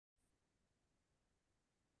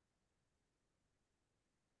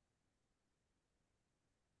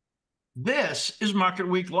This is Market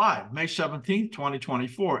Week Live, May 17th,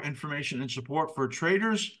 2024. Information and support for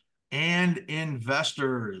traders and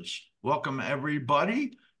investors. Welcome,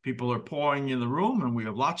 everybody. People are pouring in the room, and we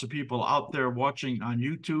have lots of people out there watching on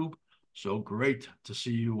YouTube. So great to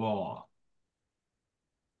see you all.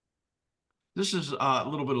 This is a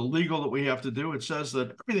little bit of legal that we have to do. It says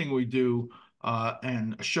that everything we do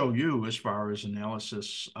and show you as far as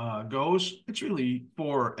analysis goes, it's really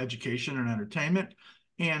for education and entertainment.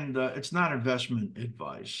 And it's not investment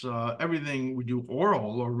advice. Everything we do,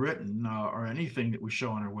 oral or written, or anything that we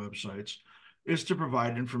show on our websites, is to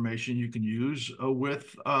provide information you can use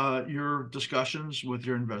with your discussions with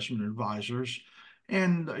your investment advisors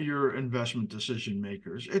and your investment decision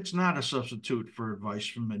makers. It's not a substitute for advice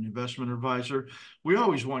from an investment advisor. We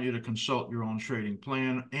always want you to consult your own trading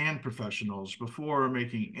plan and professionals before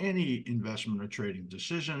making any investment or trading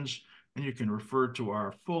decisions. And you can refer to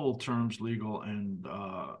our full terms, legal, and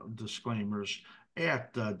disclaimers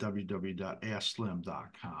at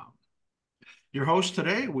www.askSlim.com. Your host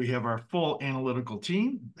today, we have our full analytical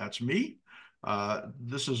team. That's me.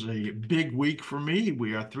 This is a big week for me.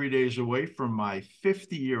 We are 3 days away from my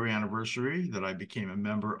 50-year anniversary that I became a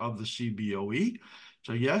member of the CBOE.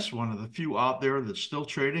 So yes, one of the few out there that's still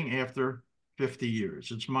trading after 50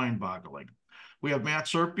 years. It's mind-boggling. We have Matt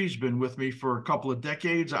Serpe. He's been with me for a couple of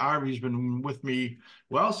decades. Arvie's been with me,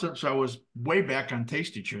 well, since I was way back on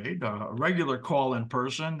Tasty Trade, a regular call-in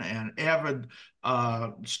person and avid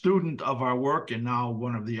student of our work, and now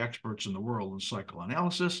one of the experts in the world in cycle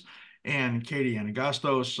analysis. And Katie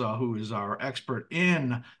Anagostos, who is our expert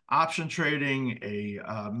in option trading, a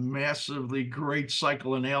massively great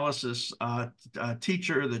cycle analysis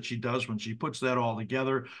teacher that she does when she puts that all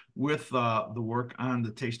together with the work on the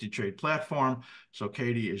Tasty Trade platform. So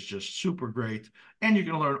Katie is just super great. And you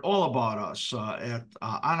can learn all about us on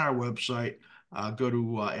our website. Go to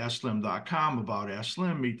askSlim.com, about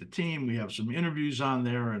askSlim, meet the team. We have some interviews on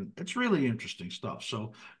there, and it's really interesting stuff.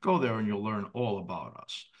 So go there and you'll learn all about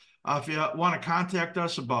us. If you want to contact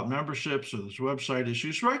us about memberships or this website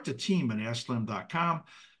issues, write to team at askSlim.com.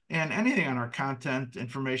 And anything on our content,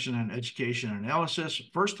 information, and education and analysis,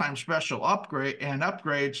 first-time special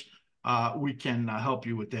upgrades, we can help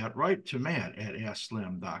you with that. Write to Matt at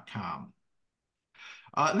askSlim.com.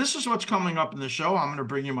 This is what's coming up in the show. I'm going to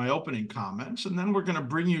bring you my opening comments, and then we're going to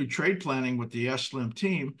bring you trade planning with the askSlim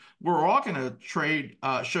team. We're all going to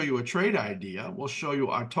show you a trade idea. We'll show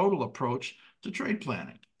you our total approach to trade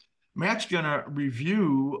planning. Matt's going to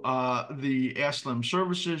review the askSlim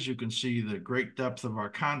services. You can see the great depth of our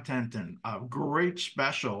content and a great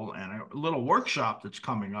special and a little workshop that's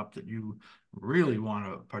coming up that you really want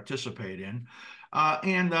to participate in.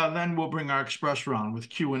 And then we'll bring our express round with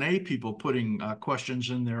Q&A, people putting questions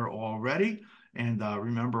in there already. And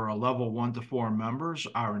remember, our level 1 to 4 members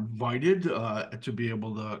are invited to be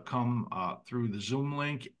able to come through the Zoom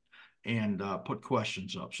link and put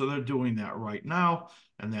questions up. So they're doing that right now,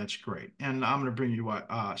 and that's great. And I'm going to bring you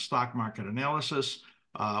a stock market analysis.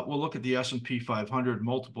 We'll look at the S&P 500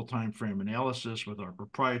 multiple time frame analysis with our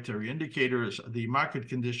proprietary indicators, the market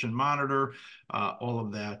condition monitor, all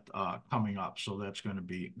of that coming up. So that's going to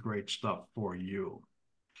be great stuff for you.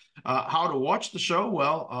 How to watch the show?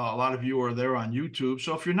 Well, a lot of you are there on YouTube.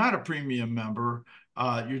 So if you're not a premium member,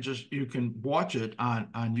 you can watch it on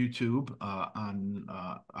YouTube on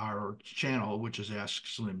our channel, which is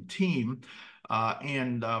askSlim Team.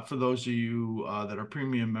 And for those of you that are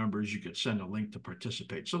premium members, you could send a link to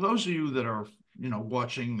participate. So those of you that are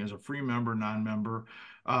watching as a free member, non-member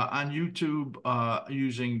on YouTube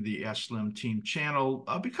using the askSlim Team channel,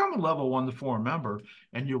 become a level 1 to 4 member,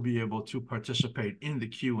 and you'll be able to participate in the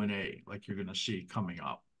Q&A like you're going to see coming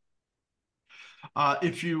up.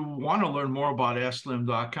 If you want to learn more about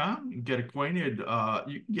askSlim.com and get acquainted,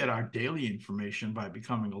 you can get our daily information by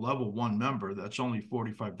becoming a level 1 member. That's only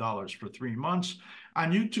 $45 for 3 months.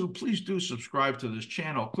 On YouTube, please do subscribe to this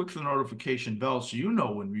channel. Click the notification bell so you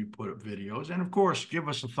know when we put up videos. And of course, give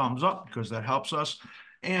us a thumbs up because that helps us.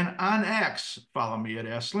 And on X, follow me at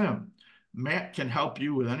askSlim. Matt can help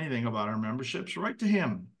you with anything about our memberships. Write to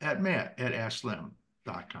him at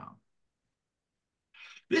matt@askSlim.com.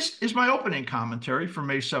 This is my opening commentary for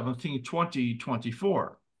May 17,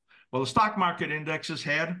 2024. Well, the stock market indexes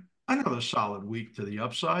had another solid week to the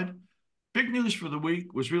upside. Big news for the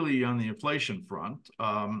week was really on the inflation front,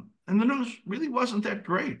 and the news really wasn't that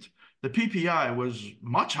great. The PPI was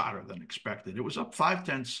much hotter than expected. It was up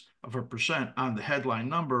 0.5% on the headline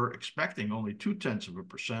number, expecting only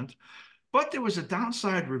 0.2%. But there was a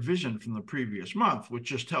downside revision from the previous month, which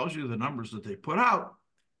just tells you the numbers that they put out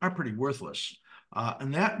are pretty worthless.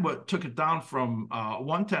 And that what took it down from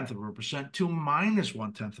 0.1% to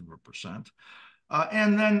 -0.1%.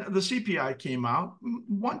 And then the CPI came out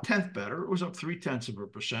 1/10 better. It was up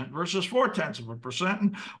 0.3% versus 0.4%.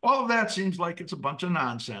 And all of that seems like it's a bunch of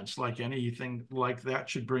nonsense, like anything like that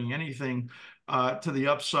should bring anything to the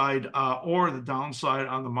upside or the downside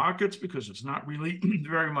on the markets, because it's not really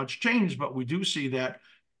very much changed. But we do see that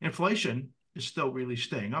inflation is still really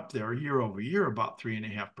staying up there year over year, about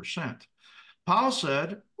 3.5%. Powell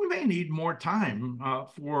said we may need more time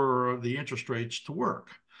for the interest rates to work.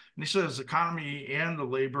 And he says the economy and the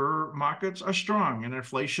labor markets are strong and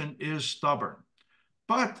inflation is stubborn.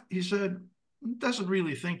 But he said doesn't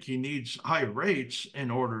really think he needs higher rates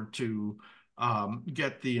in order to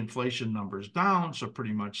get the inflation numbers down. So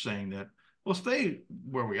pretty much saying that we'll stay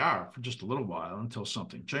where we are for just a little while until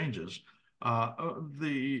something changes. That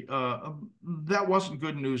wasn't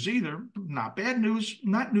good news either. Not bad news,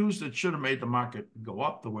 not news that should have made the market go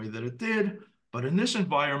up the way that it did. But in this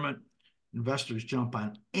environment, investors jump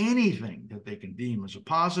on anything that they can deem as a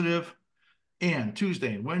positive. And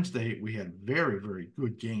Tuesday and Wednesday, we had very, very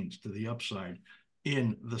good gains to the upside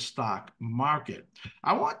in the stock market.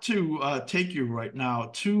 I want to take you right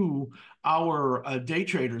now to our day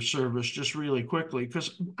trader service just really quickly,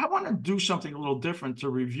 because I want to do something a little different to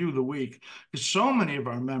review the week, because so many of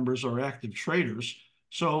our members are active traders.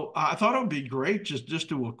 So I thought it would be great just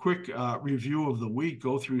do a quick review of the week,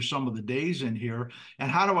 go through some of the days in here.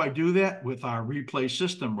 And how do I do that? With our replay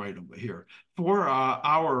system right over here. For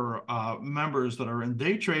our members that are in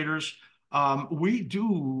day traders, we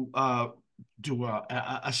do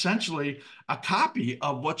essentially a copy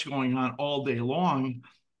of what's going on all day long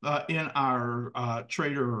in our day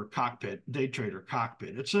trader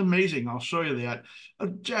cockpit. It's amazing. I'll show you that.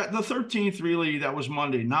 The 13th, really, that was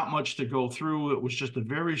Monday. Not much to go through. It was just a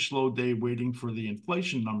very slow day waiting for the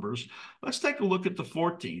inflation numbers. Let's take a look at the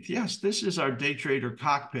 14th. Yes, this is our day trader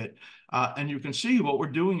cockpit. And you can see what we're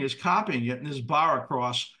doing is copying it, and this bar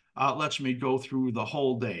across lets me go through the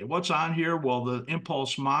whole day. What's on here? Well, the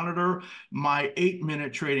impulse monitor, my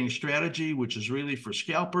 8-minute trading strategy, which is really for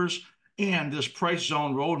scalpers, and this price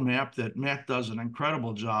zone roadmap that Matt does an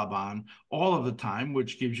incredible job on all of the time,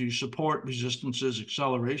 which gives you support, resistances,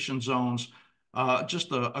 acceleration zones.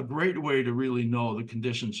 Just a great way to really know the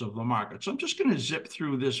conditions of the market. So I'm just going to zip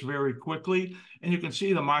through this very quickly, and you can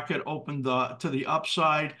see the market opened to the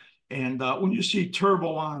upside. And when you see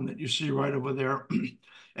turbo on that you see right over there,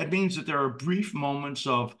 it means that there are brief moments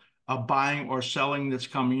of buying or selling that's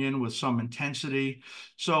coming in with some intensity.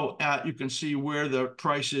 So you can see where the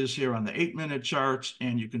price is here on the 8-minute charts,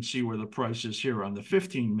 and you can see where the price is here on the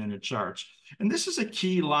 15-minute charts. And this is a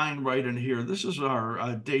key line right in here. This is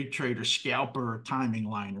our day trader scalper timing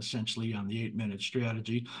line, essentially, on the 8-minute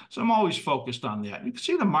strategy. So I'm always focused on that. You can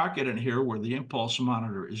see the market in here where the impulse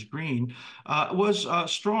monitor is green was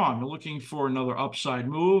strong, looking for another upside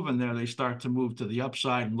move. And there they start to move to the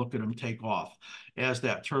upside, and look at them take off as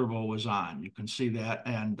that turbo was on. You can see that,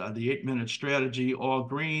 and the 8-minute strategy all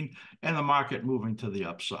green, and the market moving to the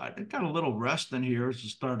upside. It got a little rest in here as it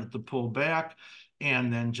started to pull back,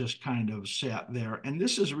 and then just kind of sat there. And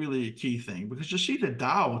this is really a key thing, because you see the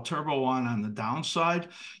Dow turbo on the downside.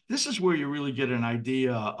 This is where you really get an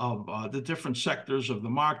idea of the different sectors of the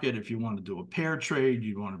market. If you want to do a pair trade,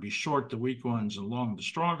 you want to be short the weak ones and long the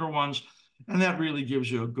stronger ones. And that really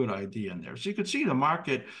gives you a good idea in there. So you can see the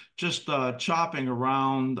market just chopping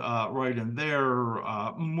around right in there,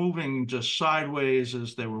 moving just sideways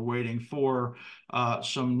as they were waiting for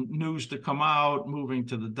some news to come out, moving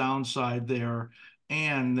to the downside there.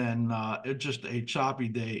 And then just a choppy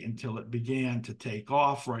day until it began to take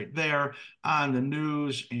off right there on the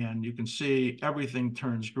news. And you can see everything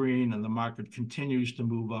turns green, and the market continues to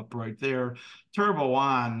move up right there. Turbo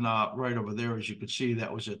on right over there, as you could see,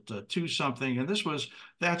 that was at 2 something. And this was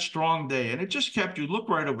that strong day. And it just kept you, look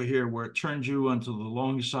right over here where it turned you onto the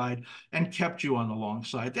long side and kept you on the long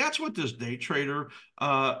side. That's what this day trader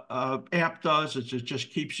app does. It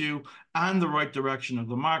just keeps you on the right direction of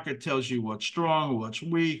the market, tells you what's strong, what's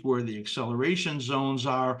weak, where the acceleration zones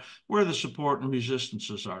are, where the support and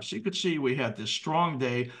resistances are. So you could see we had this strong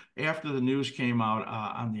day after the news came out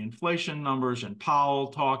on the inflation numbers and Powell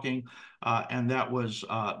talking. And that was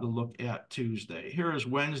the look at Tuesday. Here is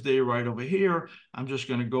Wednesday right over here. I'm just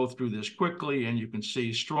going to go through this quickly, and you can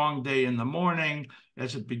see strong day in the morning,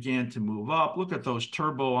 as it began to move up. Look at those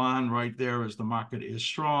turbo on right there as the market is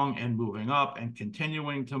strong and moving up and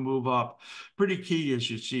continuing to move up. Pretty key, as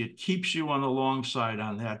you see, it keeps you on the long side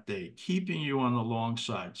on that day, keeping you on the long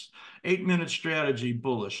sides. 8-minute strategy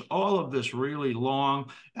bullish, all of this really long.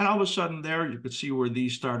 And all of a sudden there, you could see where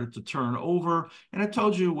these started to turn over. And it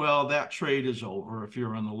told you, well, that trade is over if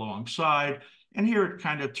you're on the long side. And here it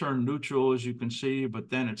kind of turned neutral, as you can see, but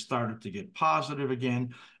then it started to get positive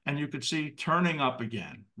again. And you could see turning up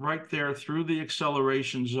again right there through the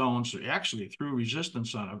acceleration zone. So actually through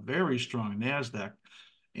resistance on a very strong NASDAQ.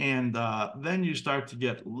 And then you start to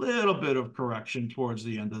get a little bit of correction towards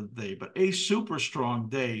the end of the day, but a super strong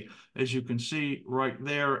day, as you can see right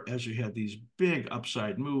there, as you had these big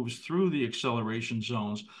upside moves through the acceleration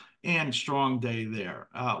zones, and strong day there.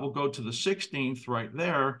 We'll go to the 16th right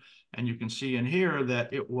there, and you can see in here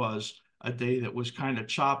that it was a day that was kind of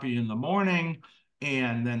choppy in the morning,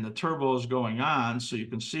 and then the turbo is going on. So you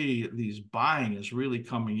can see these buying is really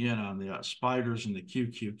coming in on the spiders and the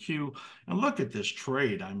QQQ. And look at this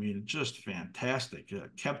trade. I mean, just fantastic.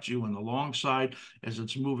 It kept you on the long side as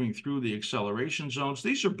it's moving through the acceleration zones.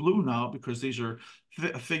 These are blue now because these are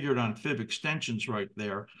figured on fib extensions right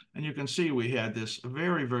there. And you can see we had this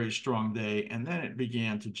very, very strong day, and then it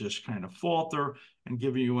began to just kind of falter and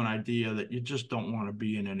give you an idea that you just don't want to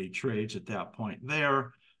be in any trades at that point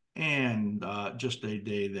there. And just a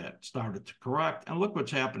day that started to correct. And look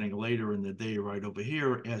what's happening later in the day right over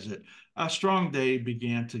here as a strong day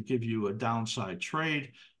began to give you a downside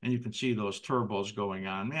trade. And you can see those turbos going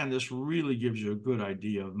on. Man, this really gives you a good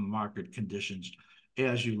idea of market conditions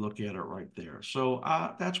as you look at it right there. So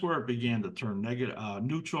that's where it began to turn negative,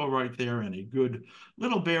 neutral right there, and a good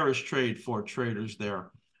little bearish trade for traders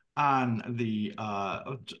there on the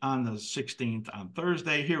 16th on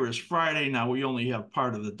Thursday. Here is Friday. Now we only have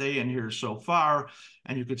part of the day in here so far,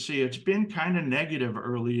 and you can see it's been kind of negative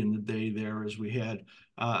early in the day there as we had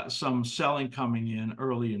some selling coming in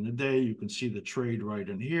early in the day. You can see the trade right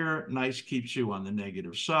in here. Nice, keeps you on the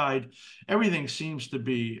negative side. Everything seems to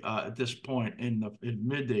be at this point in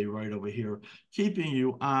midday right over here, keeping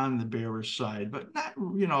you on the bearish side, but not,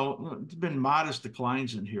 you know, it's been modest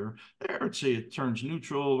declines in here. There, let's see, it turns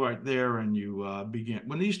neutral right there, and you begin,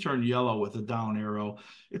 when these turn yellow with a down arrow,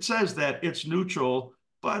 it says that it's neutral,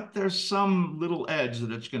 but there's some little edge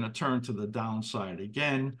that it's going to turn to the downside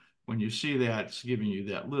again. When you see that, it's giving you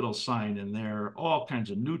that little sign in there. All kinds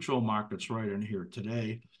of neutral markets right in here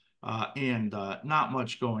today. And not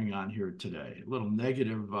much going on here today. A little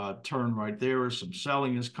negative turn right there. Some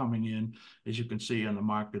selling is coming in, as you can see, and the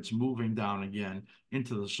market's moving down again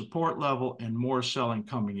into the support level, and more selling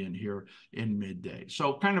coming in here in midday.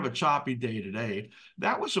 So kind of a choppy day today.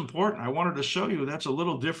 That was important. I wanted to show you that's a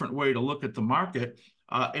little different way to look at the market.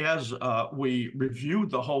 As we reviewed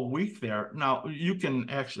the whole week there. Now, you can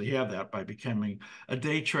actually have that by becoming a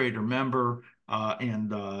day trader member,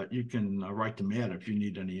 and you can write to Matt if you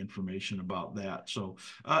need any information about that. So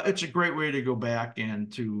it's a great way to go back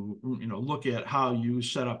and to, you know, look at how you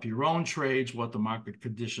set up your own trades, what the market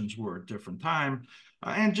conditions were at different time,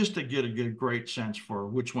 and just to get a great sense for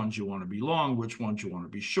which ones you want to be long, which ones you want to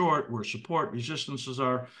be short, where support resistances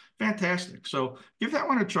are. Fantastic. So give that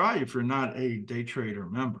one a try if you're not a day trader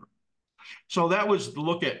member. So that was the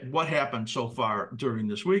look at what happened so far during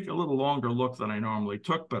this week. A little longer look than I normally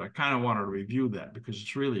took, but I kind of wanted to review that because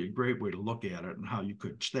it's really a great way to look at it and how you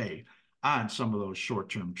could stay on some of those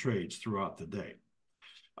short-term trades throughout the day.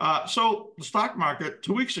 So the stock market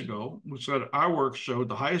 2 weeks ago, we said our work showed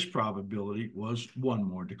the highest probability was one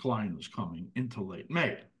more decline was coming into late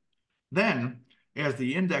May. Then, as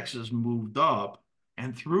the indexes moved up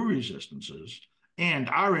and through resistances, and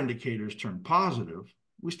our indicators turned positive,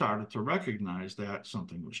 we started to recognize that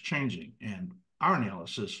something was changing, and our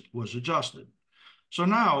analysis was adjusted. So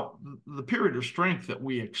now the period of strength that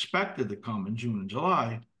we expected to come in June and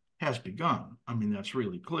July has begun. I mean, that's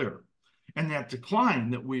really clear. And that decline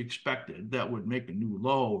that we expected that would make a new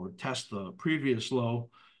low or test the previous low,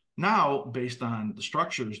 now, based on the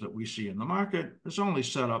structures that we see in the market, is only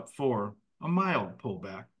set up for a mild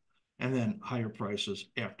pullback and then higher prices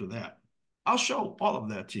after that. I'll show all of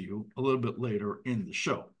that to you a little bit later in the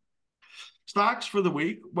show. Stocks for the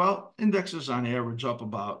week, well, indexes on average up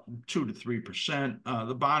about 2 to 3%.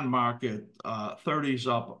 The bond market, 30s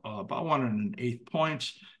up about 1.125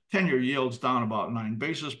 points. 10-year yields down about 9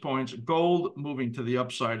 basis points. Gold moving to the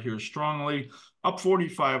upside here strongly, up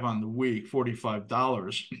 45 on the week,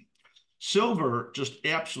 $45. Silver, just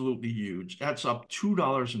absolutely huge. That's up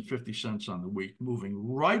 $2.50 on the week, moving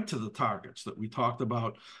right to the targets that we talked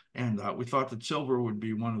about. And we thought that silver would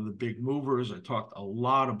be one of the big movers. I talked a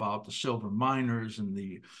lot about the silver miners and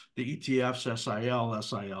the ETFs, SIL,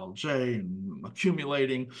 SILJ, and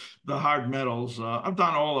accumulating the hard metals. I've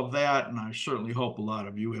done all of that, and I certainly hope a lot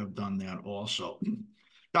of you have done that also.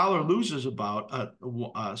 Dollar loses about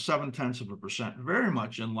 0.7%, very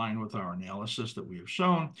much in line with our analysis that we have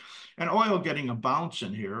shown. And oil getting a bounce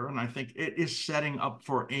in here, and I think it is setting up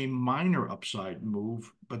for a minor upside move,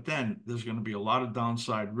 but then there's going to be a lot of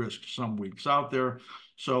downside risk some weeks out there.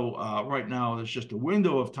 So right now, there's just a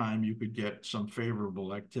window of time you could get some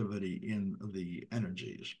favorable activity in the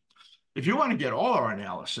energies. If you want to get all our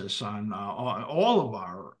analysis on all of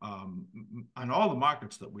our on all the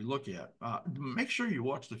markets that we look at, make sure you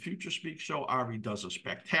watch the Future Speak show. Avi does a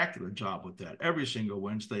spectacular job with that every single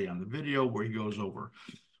Wednesday on the video, where he goes over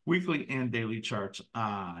weekly and daily charts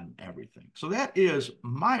on everything. So that is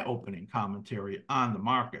my opening commentary on the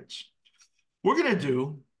markets. We're going to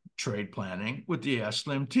do trade planning with the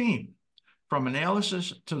askSlim team, from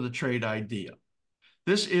analysis to the trade idea.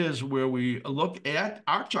 This is where we look at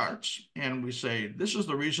our charts and we say, this is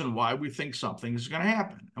the reason why we think something is going to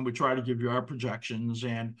happen. And we try to give you our projections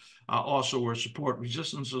and also where support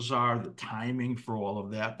resistances are, the timing for all of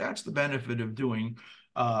that. That's the benefit of doing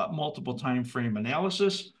multiple time frame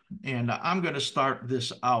analysis. And I'm going to start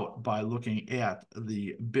this out by looking at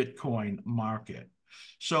the Bitcoin market.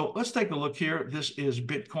 So let's take a look here. This is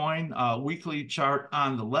Bitcoin, weekly chart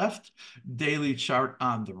on the left, daily chart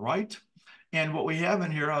on the right. And what we have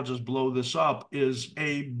in here, I'll just blow this up, is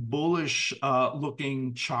a bullish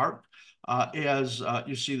looking chart as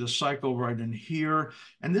you see the cycle right in here.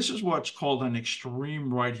 And this is what's called an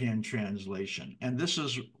extreme right-hand translation. And this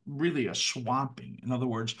is really a swamping. In other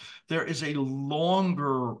words, there is a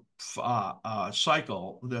longer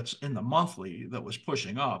cycle that's in the monthly that was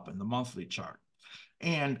pushing up in the monthly chart.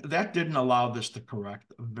 And that didn't allow this to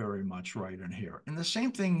correct very much right in here. And the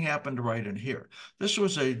same thing happened right in here. This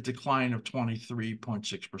was a decline of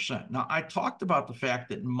 23.6%. Now, I talked about the fact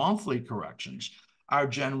that monthly corrections are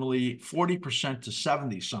generally 40% to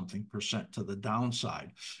 70-something% to the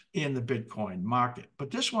downside in the Bitcoin market. But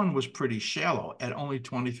this one was pretty shallow at only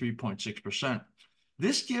 23.6%.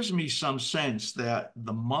 This gives me some sense that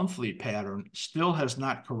the monthly pattern still has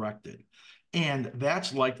not corrected. And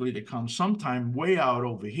that's likely to come sometime way out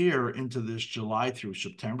over here into this July through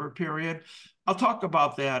September period. I'll talk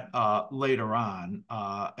about that later on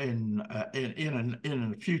in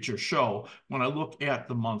a future show when I look at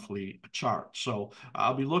the monthly chart. So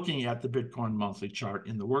I'll be looking at the Bitcoin monthly chart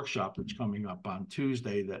in the workshop that's coming up on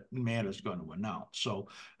Tuesday that Matt is going to announce. So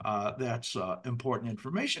that's important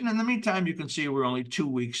information. In the meantime, you can see we're only 2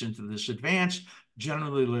 weeks into this advance.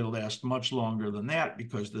 Generally, it'll last much longer than that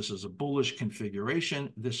because this is a bullish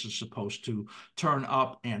configuration. This is supposed to turn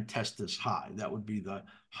up and test this high. That would be the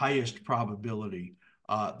highest probability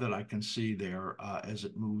that I can see there as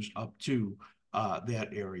it moves up to that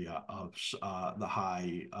area of the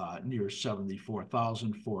high near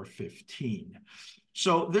 74,415.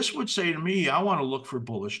 So this would say to me, I want to look for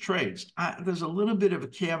bullish trades. There's a little bit of a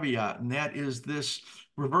caveat, and that is this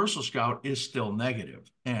reversal scout is still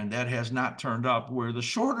negative, and that has not turned up where the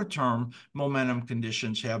shorter term momentum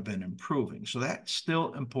conditions have been improving. So that's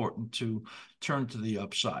still important to turn to the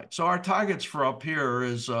upside. So our targets for up here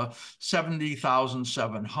is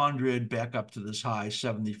 70,700 back up to this high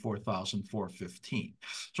 74,415.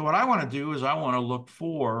 So what I want to do is I want to look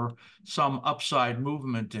for some upside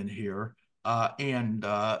movement in here. And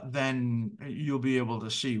then you'll be able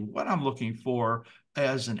to see what I'm looking for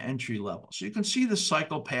as an entry level. So you can see the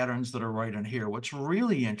cycle patterns that are right in here. What's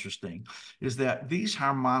really interesting is that these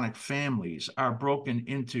harmonic families are broken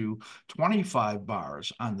into 25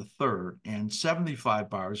 bars on the third and 75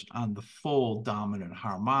 bars on the full dominant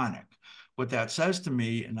harmonic. What that says to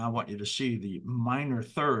me, and I want you to see the minor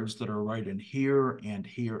thirds that are right in here and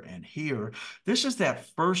here and here. This is that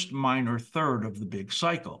first minor third of the big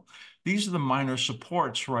cycle. These are the minor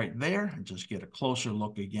supports right there. Just get a closer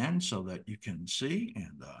look again so that you can see.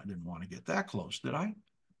 And I didn't want to get that close, did I?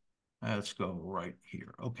 Let's go right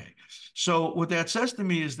here. Okay. So what that says to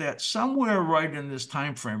me is that somewhere right in this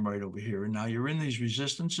time frame right over here, and now you're in these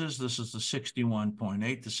resistances. This is the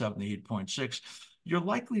 61.8 to 78.6. You're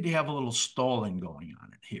likely to have a little stalling going on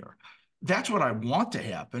in here. That's what I want to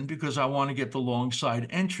happen because I want to get the long side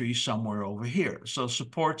entry somewhere over here. So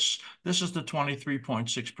supports, this is the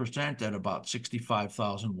 23.6% at about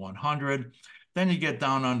 65,100. Then you get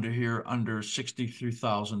down under here under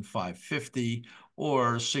 63,550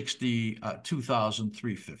 or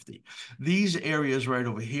 62,350. These areas right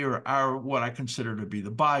over here are what I consider to be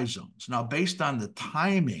the buy zones. Now, based on the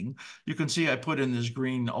timing, you can see I put in this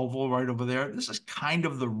green oval right over there. This is kind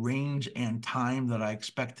of the range and time that I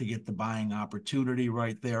expect to get the buying opportunity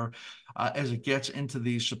right there as it gets into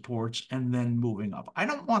these supports and then moving up. I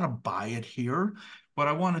don't want to buy it here. What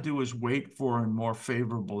I want to do is wait for a more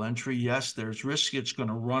favorable entry. Yes, there's risk it's going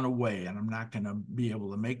to run away, and I'm not going to be able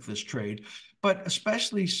to make this trade. But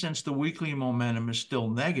especially since the weekly momentum is still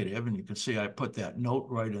negative, and you can see I put that note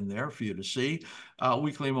right in there for you to see,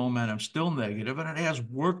 weekly momentum still negative, and it has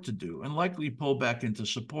work to do and likely pull back into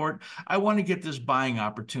support. I want to get this buying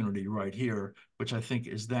opportunity right here, which I think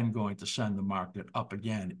is then going to send the market up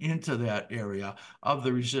again into that area of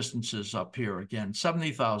the resistances up here. Again,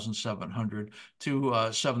 70,700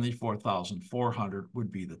 to 74,400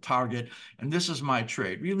 would be the target. And this is my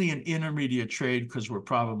trade, really an intermediate trade, because we're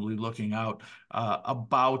probably looking out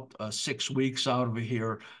about 6 weeks out of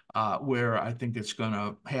here, where I think it's going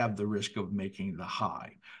to have the risk of making the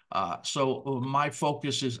high. So my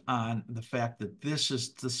focus is on the fact that this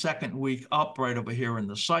is the second week up right over here in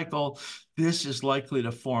the cycle. This is likely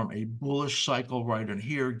to form a bullish cycle right in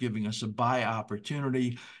here, giving us a buy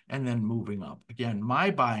opportunity and then moving up. Again,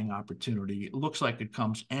 my buying opportunity looks like it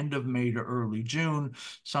comes end of May to early June,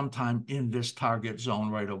 sometime in this target zone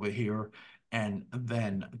right over here, and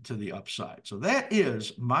then to the upside. So that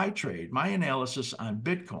is my trade, my analysis on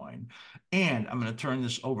Bitcoin. And I'm going to turn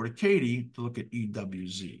this over to Katie to look at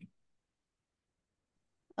EWZ.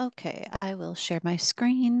 Okay, I will share my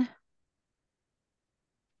screen.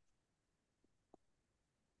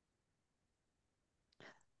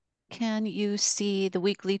 Can you see the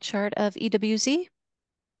weekly chart of EWZ?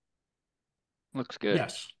 Looks good.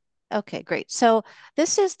 Yes. Okay, great. So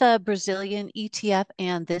this is the Brazilian ETF,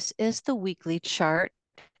 and this is the weekly chart.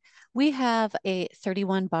 We have a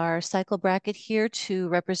 31 bar cycle bracket here to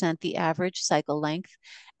represent the average cycle length.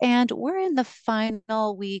 And we're in the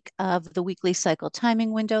final week of the weekly cycle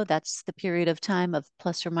timing window. That's the period of time of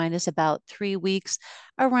plus or minus about 3 weeks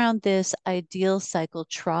around this ideal cycle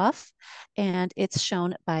trough. And it's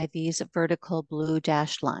shown by these vertical blue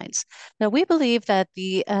dashed lines. Now, we believe that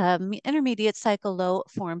the intermediate cycle low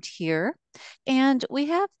formed here. And we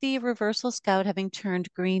have the reversal scout having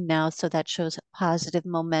turned green now, so that shows positive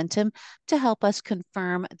momentum to help us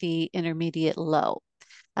confirm the intermediate low.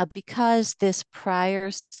 Because this prior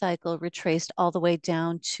cycle retraced all the way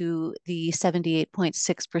down to the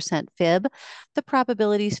 78.6% fib, the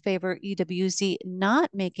probabilities favor EWZ not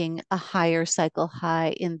making a higher cycle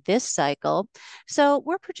high in this cycle. So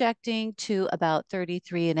we're projecting to about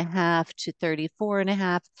 33.5 to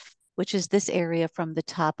 34.5, which is this area from the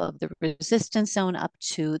top of the resistance zone up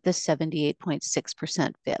to the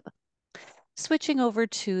 78.6% fib. Switching over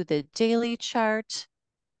to the daily chart,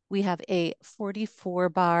 we have a 44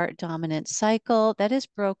 bar dominant cycle that is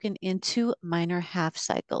broken into minor half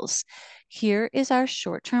cycles. Here is our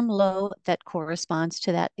short-term low that corresponds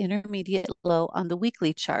to that intermediate low on the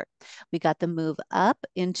weekly chart. We got the move up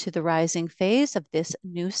into the rising phase of this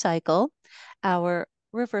new cycle. Our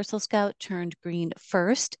reversal scout turned green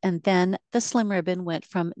first, and then the slim ribbon went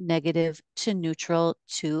from negative to neutral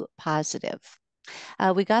to positive.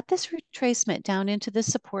 We got this retracement down into the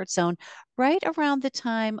support zone right around the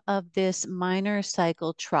time of this minor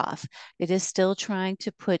cycle trough. It is still trying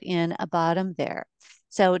to put in a bottom there.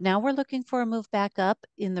 So now we're looking for a move back up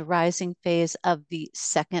in the rising phase of the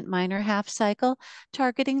second minor half cycle,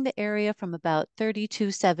 targeting the area from about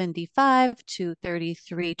 32.75 to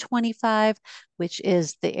 33.25, which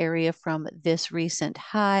is the area from this recent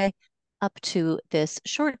high up to this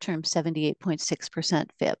short-term 78.6%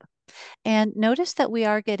 fib. And notice that we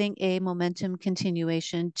are getting a momentum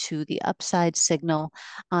continuation to the upside signal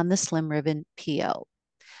on the slim ribbon PO.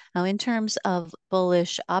 Now, in terms of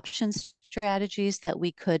bullish options strategies that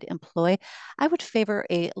we could employ, I would favor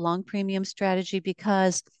a long premium strategy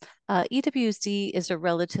because EWZ is a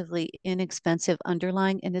relatively inexpensive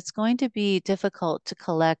underlying, and it's going to be difficult to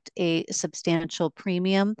collect a substantial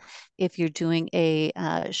premium if you're doing a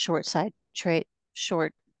short side trade,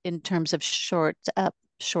 short in terms of short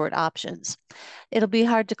options. It'll be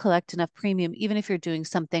hard to collect enough premium, even if you're doing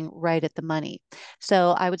something right at the money.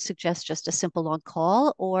 So I would suggest just a simple long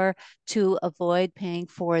call, or to avoid paying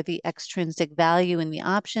for the extrinsic value in the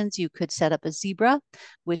options, you could set up a zebra,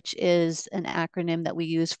 which is an acronym that we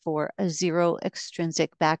use for a zero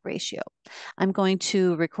extrinsic back ratio. I'm going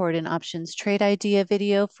to record an options trade idea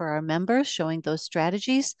video for our members showing those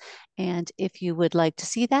strategies. And if you would like to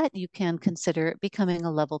see that, you can consider becoming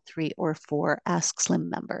a level 3 or 4 askSlim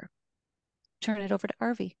member. Turn it over to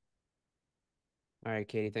Arvi. All right,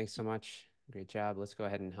 Katie, thanks so much. Great job. Let's go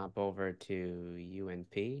ahead and hop over to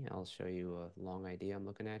UNP. I'll show you a long idea I'm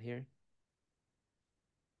looking at here.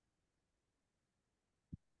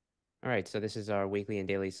 All right, so this is our weekly and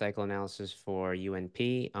daily cycle analysis for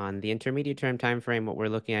UNP. On the intermediate term time frame, what we're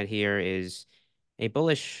looking at here is a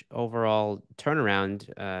bullish overall turnaround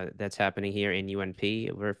that's happening here in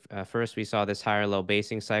UNP. First, we saw this higher low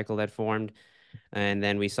basing cycle that formed, and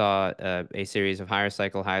then we saw a series of higher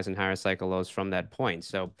cycle highs and higher cycle lows from that point.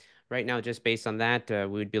 So right now, just based on that, we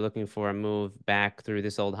would be looking for a move back through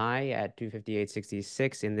this old high at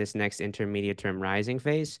 258.66 in this next intermediate term rising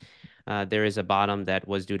phase. There is a bottom that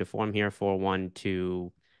was due to form here for 1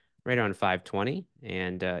 to right around 520.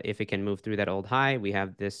 And if it can move through that old high, we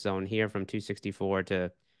have this zone here from 264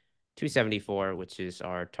 to 274, which is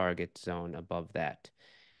our target zone above that.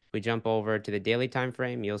 We jump over to the daily time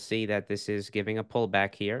frame, you'll see that this is giving a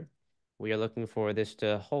pullback here. We are looking for this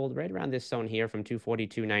to hold right around this zone here from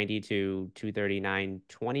 242.90 to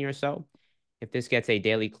 239.20 or so. If this gets a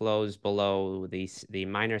daily close below the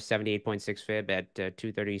minor 78.6 fib at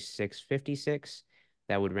 236.56,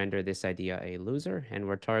 that would render this idea a loser. And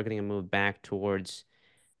we're targeting a move back towards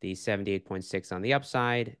the 78.6 on the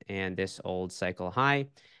upside and this old cycle high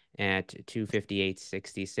at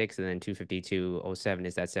 258.66, and then 252.07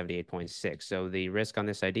 is that 78.6. So the risk on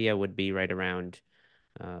this idea would be right around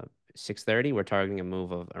 630. We're targeting a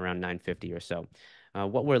move of around 950 or so.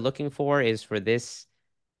 What we're looking for is for this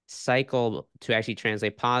cycle to actually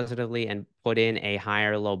translate positively and put in a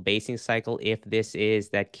higher low basing cycle if this is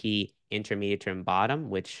that key intermediate term bottom,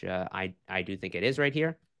 which I do think it is right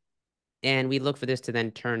here. And we look for this to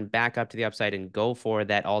then turn back up to the upside and go for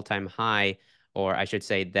that all-time high, or I should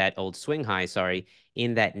say that old swing high, sorry,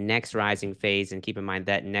 in that next rising phase. And keep in mind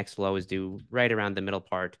that next low is due right around the middle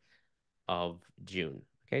part of June.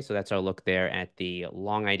 Okay, so that's our look there at the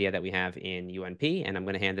long idea that we have in UNP. And I'm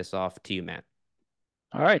going to hand this off to you, Matt.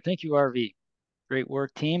 All right, thank you, RV. Great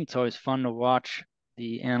work, team. It's always fun to watch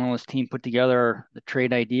the analyst team put together the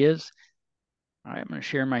trade ideas. All right, I'm going to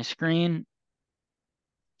share my screen.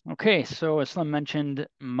 Okay, so as Slim mentioned,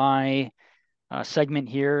 my segment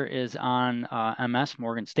here is on MS,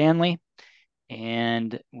 Morgan Stanley,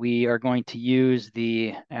 and we are going to use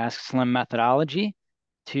the askSlim methodology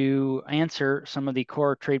to answer some of the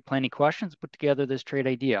core trade planning questions, put together this trade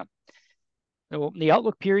idea. So the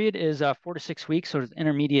outlook period is 4 to 6 weeks, so it's an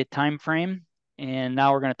intermediate time frame. And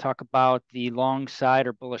now we're going to talk about the long side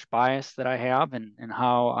or bullish bias that I have and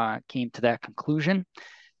how I came to that conclusion.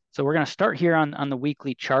 So we're going to start here on the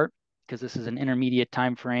weekly chart because this is an intermediate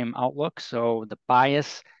time frame outlook. So the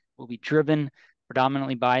bias will be driven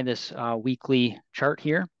predominantly by this weekly chart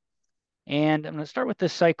here. And I'm going to start with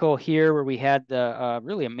this cycle here where we had the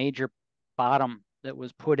really a major bottom that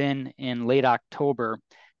was put in late October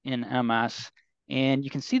in MS. And you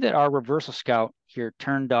can see that our reversal scout here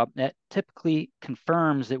turned up. That typically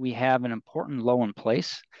confirms that we have an important low in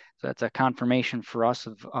place. So that's a confirmation for us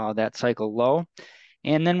of that cycle low.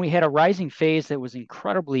 And then we had a rising phase that was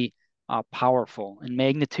incredibly powerful in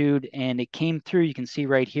magnitude. And it came through, you can see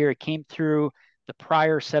right here, it came through the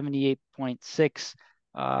prior 78.6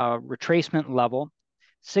 retracement level,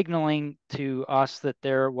 signaling to us that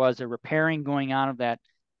there was a repairing going on of that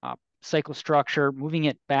cycle structure, moving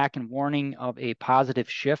it back and warning of a positive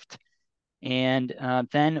shift. And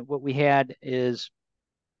then what we had is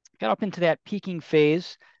got up into that peaking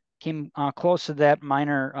phase, came close to that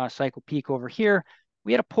minor cycle peak over here.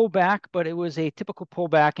 We had a pullback, but it was a typical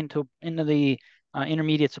pullback into the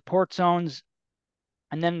intermediate support zones.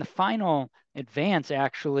 And then the final advance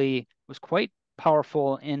actually was quite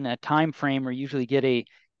powerful in a time frame where you usually get a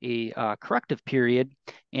corrective period.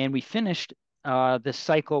 And we finished this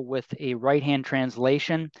cycle with a right-hand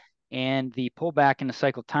translation, and the pullback in the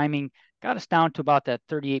cycle timing got us down to about that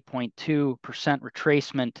 38.2%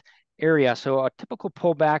 retracement area. So a typical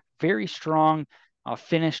pullback, very strong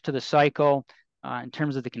finish to the cycle in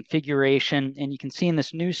terms of the configuration. And you can see in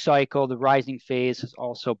this new cycle, the rising phase has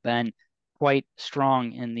also been quite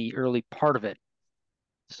strong in the early part of it.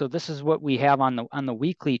 So this is what we have on the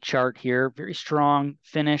weekly chart here, very strong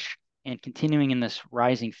finish and continuing in this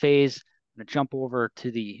rising phase. I'm going to jump over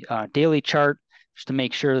to the daily chart just to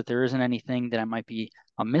make sure that there isn't anything that I might be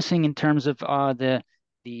missing in terms of the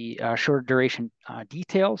shorter duration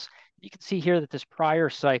details. You can see here that this prior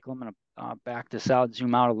cycle, I'm going to back this out,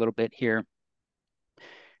 zoom out a little bit here.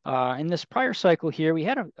 In this prior cycle here, we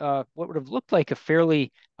had what would have looked like a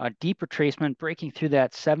fairly deep retracement breaking through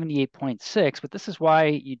that 78.6, but this is why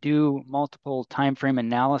you do multiple time frame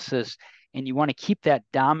analysis, and you want to keep that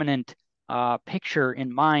dominant picture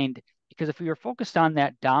in mind because if we were focused on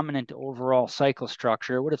that dominant overall cycle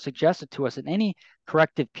structure, it would have suggested to us that any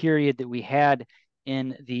corrective period that we had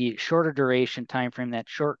in the shorter duration time frame, that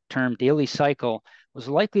short-term daily cycle, was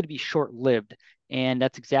likely to be short-lived. And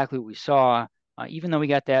that's exactly what we saw. Even though we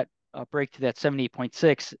got that break to that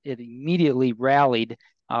 78.6, it immediately rallied,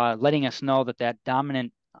 letting us know that that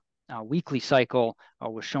dominant weekly cycle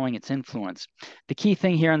was showing its influence. The key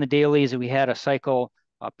thing here on the daily is that we had a cycle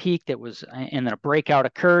peak that was, and then a breakout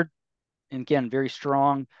occurred. And again, very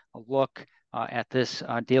strong look at this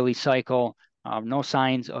daily cycle. No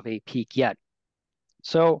signs of a peak yet.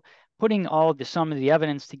 So putting all of the sum of the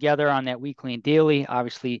evidence together on that weekly and daily,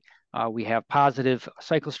 obviously we have positive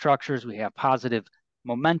cycle structures, we have positive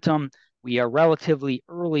momentum. We are relatively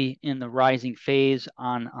early in the rising phase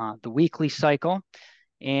on the weekly cycle.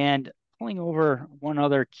 And pulling over one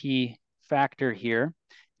other key factor here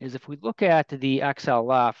is if we look at the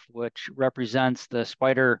XLF, which represents the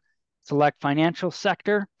Spider Select Financial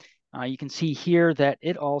sector, you can see here that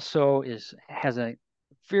it also has a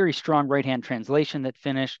very strong right-hand translation that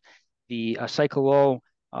finished the cycle low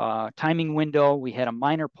timing window. We had a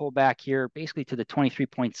minor pullback here, basically to the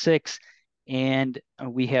 23.6, and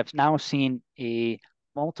we have now seen a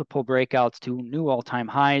multiple breakouts to new all-time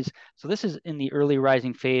highs. So this is in the early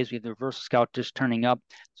rising phase. We have the reversal scout just turning up.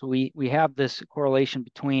 So we have this correlation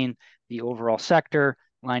between the overall sector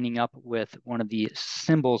lining up with one of the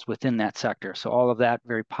symbols within that sector. So all of that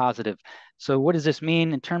very positive. So what does this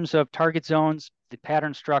mean in terms of target zones? The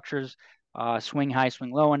pattern structures, swing high,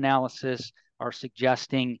 swing low analysis are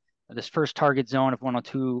suggesting this first target zone of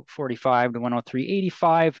 102.45 to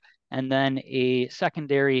 103.85, and then a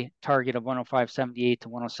secondary target of 105.78 to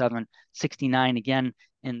 107.69, again,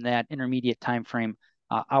 in that intermediate time frame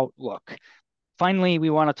outlook. Finally, we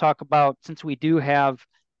want to talk about, since we do have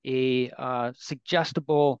a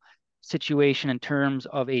suggestible situation in terms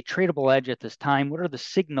of a tradable edge at this time, what are the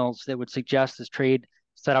signals that would suggest this trade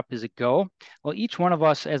setup is a go? Well, each one of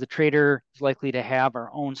us as a trader is likely to have our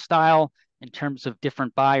own style in terms of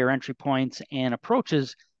different buy or entry points and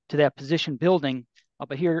approaches to that position building.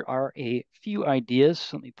 But here are a few ideas.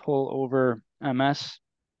 Let me pull over MS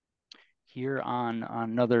here on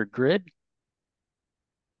another grid.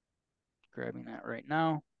 Grabbing that right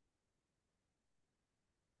now.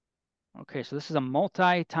 Okay, so this is a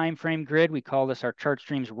multi-time frame grid. We call this our chart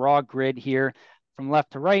streams raw grid here. From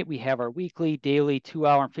left to right, we have our weekly, daily, 2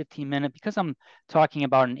 hour and 15 minute. Because I'm talking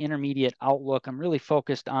about an intermediate outlook, I'm really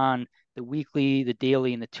focused on the weekly, the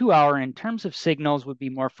daily, and the 2 hour. In terms of signals, would be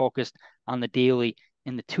more focused on the daily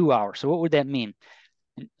and the 2 hour. So what would that mean?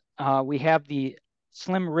 We have the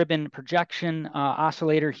slim ribbon projection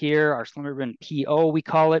oscillator here, our slim ribbon PO, we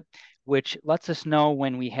call it, which lets us know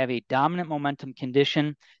when we have a dominant momentum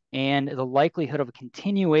condition and the likelihood of a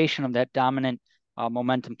continuation of that dominant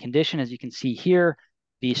momentum condition. As you can see here,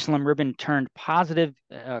 the slim ribbon turned positive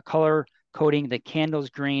color coding, the candle's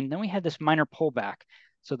green. Then we had this minor pullback.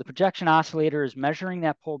 So the projection oscillator is measuring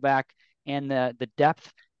that pullback and the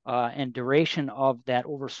depth and duration of that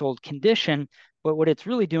oversold condition. But what it's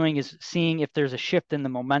really doing is seeing if there's a shift in the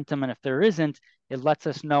momentum, and if there isn't, it lets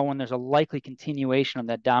us know when there's a likely continuation of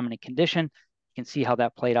that dominant condition. You can see how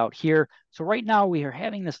that played out here. So right now we are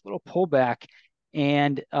having this little pullback,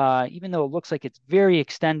 and even though it looks like it's very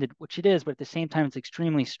extended, which it is, but at the same time it's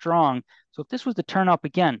extremely strong. So if this was to turn up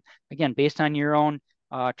again, based on your own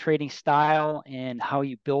trading style and how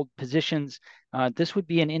you build positions, this would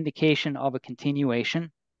be an indication of a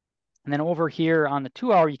continuation. And then over here on the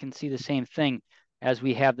 2 hour, you can see the same thing as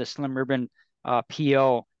we have the slim ribbon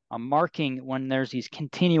PO marking when there's these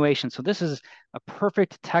continuations. So this is a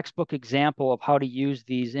perfect textbook example of how to use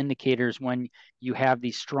these indicators when you have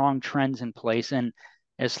these strong trends in place. And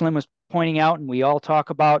as Slim was pointing out, and we all talk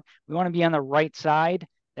about, we want to be on the right side.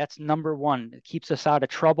 That's number one. It keeps us out of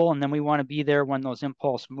trouble. And then we want to be there when those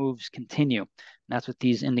impulse moves continue. And that's what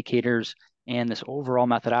these indicators and this overall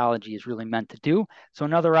methodology is really meant to do. So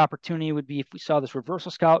another opportunity would be if we saw this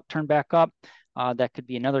reversal scout turn back up, that could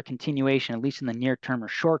be another continuation, at least in the near term or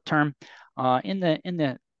short term. On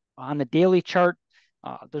the daily chart,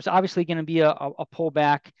 there's obviously going to be a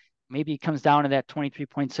pullback. Maybe it comes down to that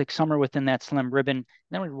 23.6, somewhere within that slim ribbon. And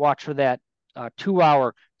then we'd watch for that 2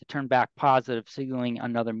 hour to turn back positive, signaling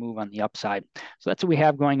another move on the upside. So that's what we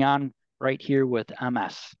have going on right here with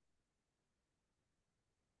MS.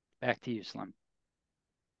 Back to you, Slim.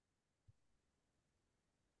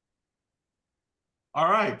 All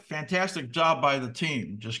right, fantastic job by the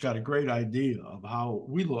team. Just got a great idea of how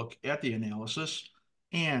we look at the analysis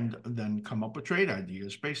and then come up with trade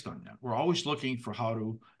ideas based on that. We're always looking for how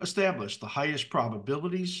to establish the highest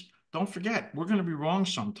probabilities don't forget, we're going to be wrong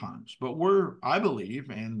sometimes, but I believe,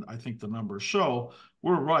 and I think the numbers show,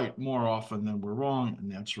 we're right more often than we're wrong,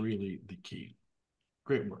 and that's really the key.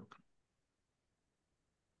 Great work.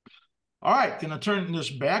 All right, going to turn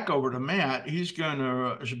this back over to Matt. He's going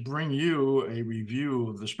to bring you a review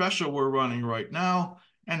of the special we're running right now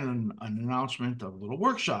and an announcement of a little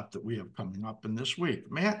workshop that we have coming up in this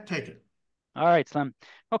week. Matt, take it. All right, Slim.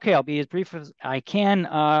 Okay, I'll be as brief as I can.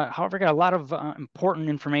 However, I got a lot of important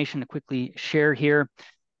information to quickly share here.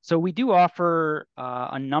 So we do offer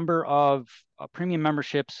a number of premium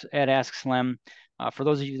memberships at askSlim. For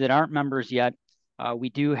those of you that aren't members yet, we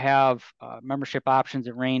do have membership options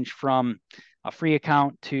that range from a free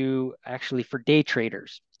account to actually for day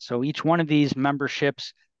traders. So each one of these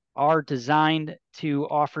memberships are designed to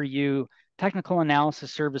offer you technical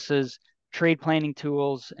analysis services, trade planning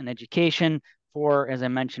tools, and education for, as I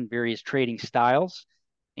mentioned, various trading styles.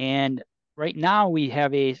 And right now we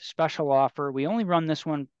have a special offer. We only run this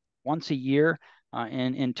one once a year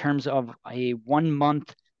in terms of a 1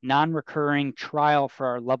 month non-recurring trial for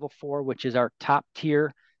our level 4, which is our top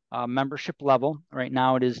tier membership level. Right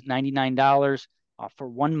now it is $99 for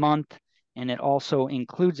 1 month, and it also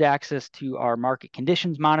includes access to our market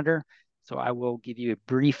conditions monitor. So I will give you a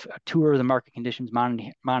brief tour of the market conditions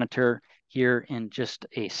monitor here in just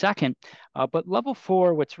a second. But level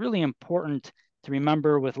 4, what's really important to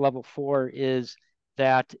remember with level 4 is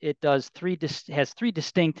that it has three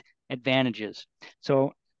distinct advantages.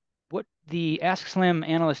 So what the askSlim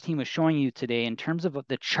analyst team is showing you today in terms of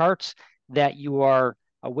the charts that you are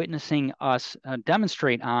witnessing us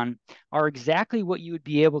demonstrate on are exactly what you would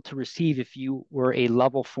be able to receive if you were a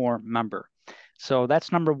level 4 member. So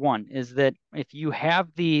that's number one, is that if you have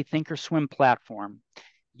the thinkorswim platform,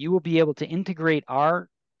 you will be able to integrate our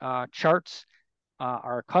charts,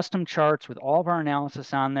 our custom charts with all of our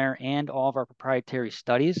analysis on there and all of our proprietary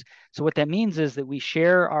studies. So what that means is that we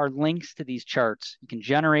share our links to these charts. You can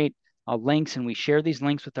generate links, and we share these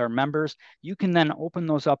links with our members. You can then open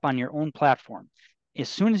those up on your own platform. As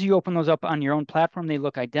soon as you open those up on your own platform, they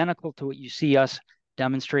look identical to what you see us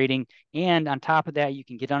demonstrating. And on top of that, you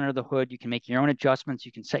can get under the hood. You can make your own adjustments.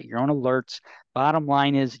 You can set your own alerts. Bottom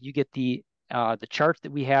line is you get the charts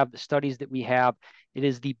that we have, the studies that we have. It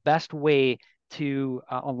is the best way to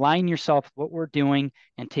align yourself with what we're doing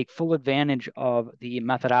and take full advantage of the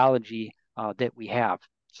methodology that we have.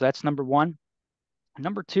 So that's number one.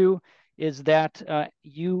 Number two is that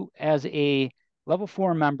you, as a level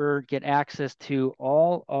 4 member, get access to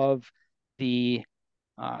all of the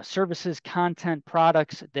services, content,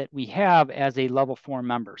 products that we have as a level 4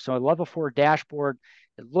 member. So a level 4 dashboard,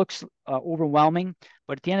 it looks overwhelming,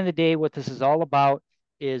 but at the end of the day, what this is all about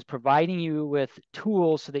is providing you with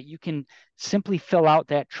tools so that you can simply fill out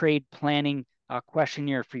that trade planning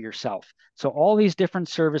questionnaire for yourself. So all these different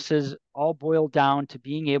services all boil down to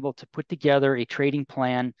being able to put together a trading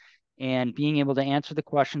plan and being able to answer the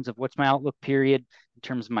questions of what's my outlook period in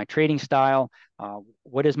terms of my trading style,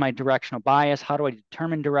 what is my directional bias, how do I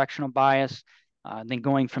determine directional bias, then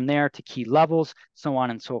going from there to key levels, so on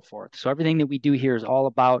and so forth. So everything that we do here is all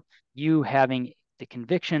about you having the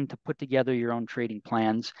conviction to put together your own trading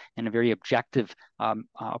plans in a very objective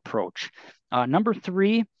approach. Number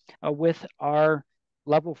three, with our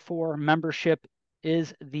level 4 membership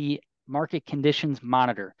is the market conditions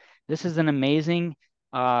monitor. This is an amazing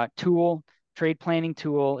tool, trade planning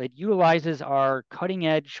tool. It utilizes our cutting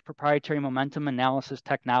edge proprietary momentum analysis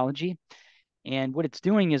technology. And what it's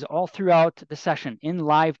doing is all throughout the session in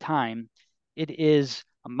live time, it is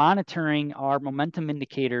monitoring our momentum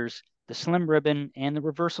indicators, the slim ribbon and the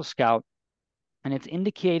reversal scout, and it's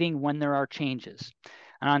indicating when there are changes.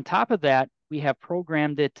 And on top of that, we have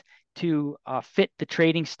programmed it to fit the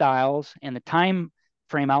trading styles and the time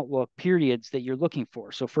frame outlook periods that you're looking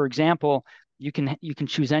for. So for example, you can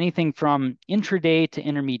choose anything from intraday to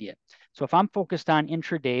intermediate. So if I'm focused on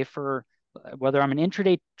intraday, for whether I'm an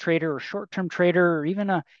intraday trader or short-term trader or even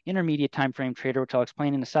an intermediate time frame trader, which I'll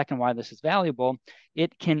explain in a second why this is valuable,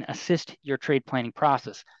 it can assist your trade planning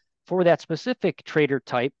process. For that specific trader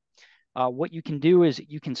type, what you can do is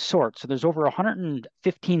you can sort. So there's over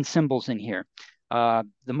 115 symbols in here. The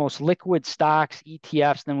most liquid stocks,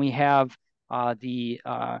 ETFs, then we have the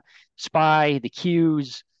SPY, the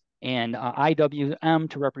Qs, and IWM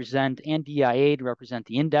to represent, and DIA to represent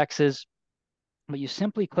the indexes. But you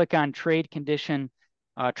simply click on trade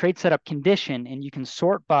setup condition, and you can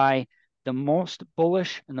sort by the most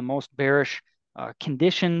bullish and the most bearish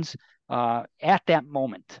conditions at that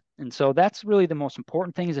moment. And so that's really the most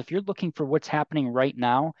important thing, is if you're looking for what's happening right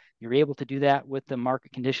now, you're able to do that with the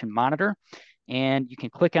market condition monitor. And you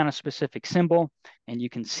can click on a specific symbol and you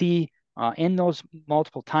can see in those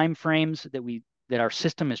multiple time frames that our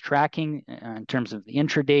system is tracking in terms of the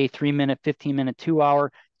intraday, 3-minute, 15-minute,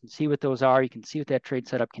 2-hour. You can see what those are. You can see what that trade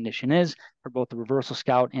setup condition is for both the reversal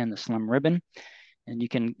scout and the slim ribbon. And you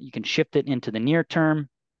can shift it into the near term,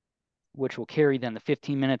 which will carry then the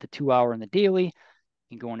 15-minute, the 2-hour, and the daily.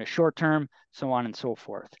 You can go into short term, so on and so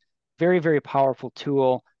forth. Very, very powerful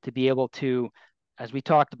tool to be able to, as we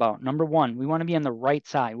talked about, number one, we want to be on the right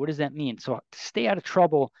side. What does that mean? So to stay out of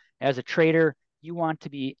trouble as a trader, you want to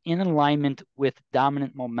be in alignment with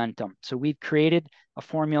dominant momentum. So we've created a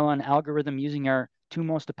formula and algorithm using our two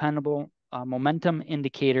most dependable momentum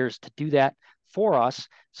indicators to do that for us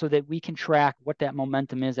so that we can track what that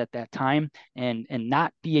momentum is at that time and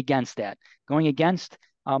not be against that. Going against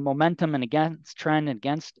momentum and against trend and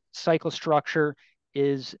against cycle structure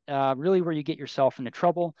is really where you get yourself into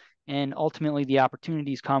trouble. And ultimately, the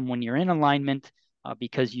opportunities come when you're in alignment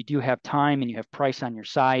because you do have time and you have price on your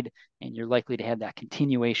side, and you're likely to have that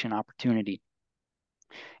continuation opportunity.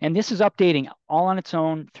 And this is updating all on its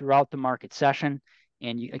own throughout the market session.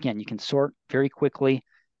 And again, you can sort very quickly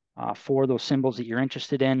for those symbols that you're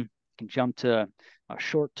interested in. You can jump to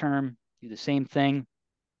short term, do the same thing,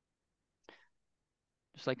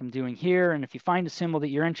 just like I'm doing here. And if you find a symbol that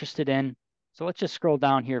you're interested in, so let's just scroll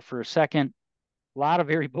down here for a second. A lot of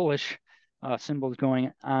very bullish symbols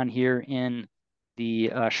going on here in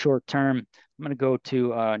the short term. I'm going to go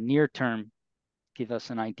to near term, give us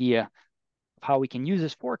an idea of how we can use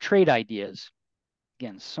this for trade ideas.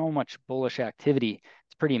 Again, so much bullish activity.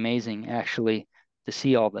 It's pretty amazing, actually, to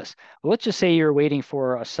see all this. Well, let's just say you're waiting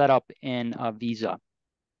for a setup in Visa.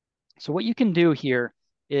 So what you can do here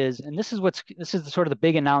is, and this is the sort of the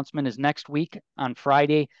big announcement, is next week on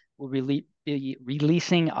Friday, we'll be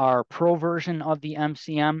releasing our pro version of the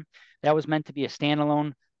MCM. That was meant to be a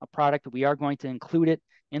standalone product, but we are going to include it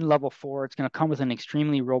in level 4. It's going to come with an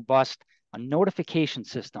extremely robust notification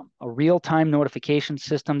system, a real-time notification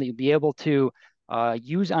system that you'll be able to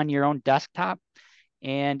use on your own desktop.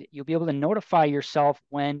 And you'll be able to notify yourself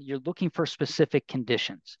when you're looking for specific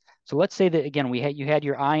conditions. So let's say that, again, you had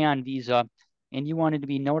your eye on Visa and you wanted to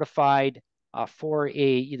be notified for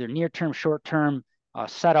either near-term, short-term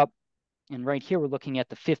setup. And right here, we're looking at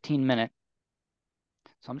the 15-minute.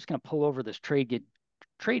 So I'm just going to pull over this trade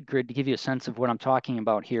grid to give you a sense of what I'm talking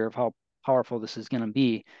about here, of how powerful this is going to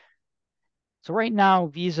be. So right now,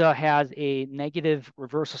 Visa has a negative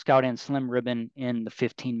reversal scout and slim ribbon in the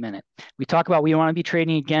 15-minute. We talk about we want to be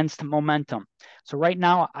trading against momentum. So right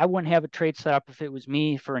now, I wouldn't have a trade set up if it was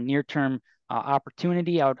me for a near-term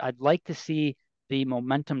opportunity. I'd like to see the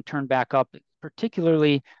momentum turn back up,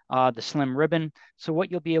 particularly the slim ribbon. So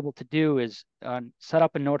what you'll be able to do is set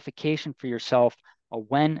up a notification for yourself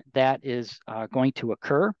when that is going to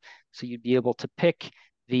occur. So you'd be able to pick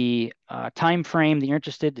the time frame that you're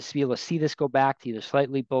interested to be able to see this go back to either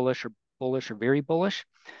slightly bullish or very bullish.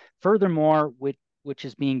 Furthermore, which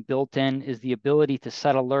is being built in is the ability to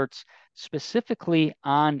set alerts specifically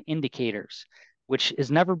on indicators, which has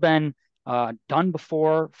never been done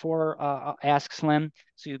before for askSlim.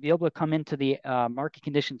 So you'll be able to come into the market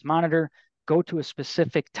conditions monitor, go to a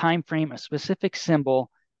specific time frame, a specific symbol,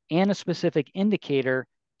 and a specific indicator,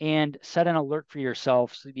 and set an alert for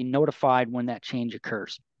yourself so you'll be notified when that change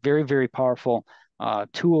occurs. Very, very powerful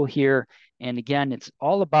tool here. And again, it's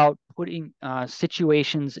all about putting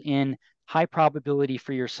situations in high probability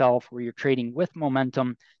for yourself where you're trading with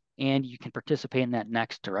momentum and you can participate in that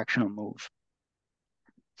next directional move.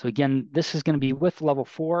 So again, this is going to be with level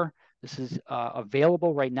 4. This is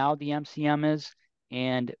available right now, the MCM is,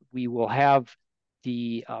 and we will have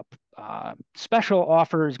the special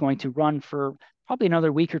offer is going to run for probably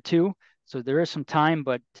another week or two. So there is some time,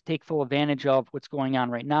 but to take full advantage of what's going on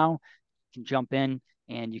right now, you can jump in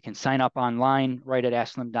and you can sign up online right at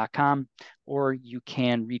askSlim.com, or you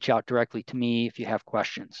can reach out directly to me if you have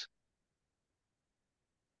questions.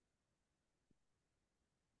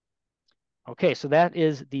 Okay, so that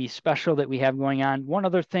is the special that we have going on. One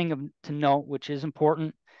other thing to note, which is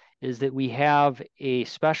important, is that we have a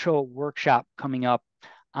special workshop coming up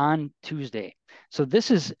on Tuesday. So this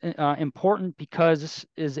is important because this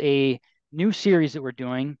is a new series that we're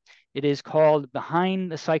doing. It is called Behind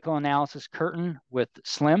the Cycle Analysis Curtain with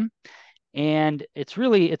Slim. And it's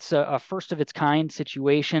a first of its kind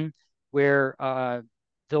situation where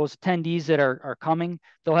those attendees that are coming,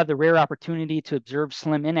 they'll have the rare opportunity to observe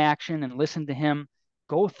Slim in action and listen to him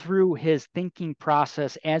go through his thinking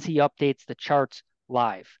process as he updates the charts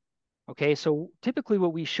live. Okay, so typically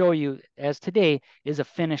what we show you as today is a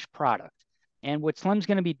finished product. And what Slim's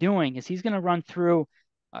going to be doing is he's going to run through,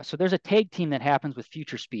 so there's a tag team that happens with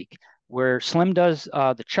Future Speak, where Slim does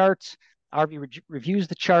the charts, RV reviews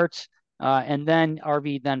the charts, And then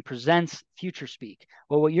RV then presents future speak.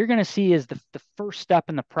 Well, what you're going to see is the first step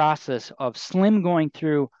in the process of Slim going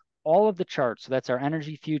through all of the charts. So that's our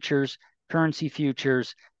energy futures, currency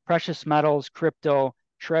futures, precious metals, crypto,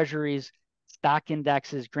 treasuries, stock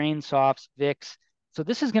indexes, grain softs, VIX. So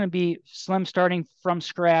this is going to be Slim starting from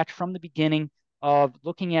scratch, from the beginning of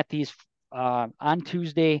looking at these on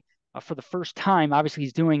Tuesday for the first time. Obviously,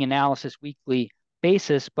 he's doing analysis weekly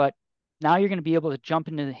basis, but now you're going to be able to jump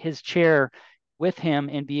into his chair with him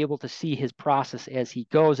and be able to see his process as he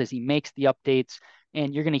goes, as he makes the updates,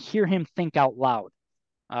 and you're going to hear him think out loud.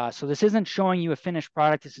 So this isn't showing you a finished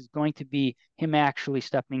product. This is going to be him actually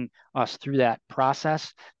stepping us through that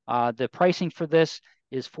process. The pricing for this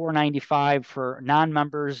is $495 for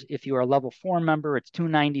non-members. If you are a level 4 member, it's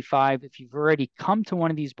 $295. If you've already come to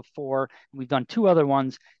one of these before, and we've done 2 other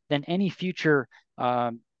ones, then any future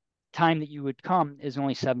time that you would come is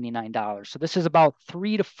only $79. So this is about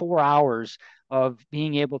 3 to 4 hours of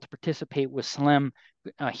being able to participate with Slim,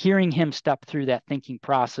 hearing him step through that thinking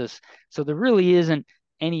process. So there really isn't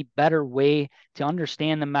any better way to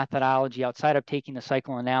understand the methodology outside of taking the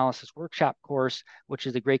cycle analysis workshop course, which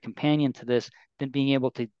is a great companion to this, than being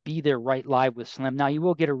able to be there right live with Slim. Now you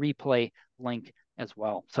will get a replay link as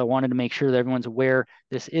well. So I wanted to make sure that everyone's aware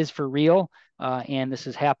this is for real, and this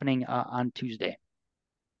is happening on Tuesday.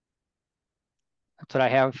 That's what I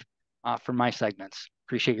have for my segments.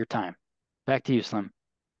 Appreciate your time. Back to you, Slim.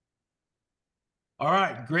 All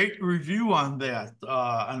right, great review on that.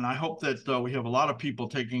 And I hope that we have a lot of people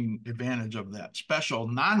taking advantage of that special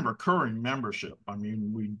non-recurring membership. I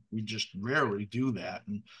mean, we just rarely do that.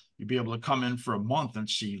 And you'd be able to come in for a month and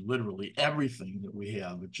see literally everything that we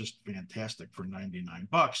have. It's just fantastic for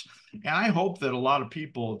 $99. And I hope that a lot of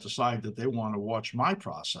people decide that they want to watch my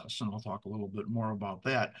process. And I'll talk a little bit more about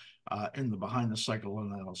that in the Behind the Cycle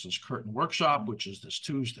Analysis Curtain Workshop, which is this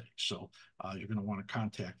Tuesday. So you're going to want to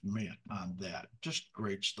contact Matt on that. Just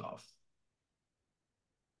great stuff.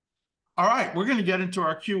 All right, we're going to get into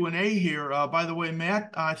our Q&A here. By the way,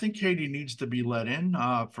 Matt, I think Katie needs to be let in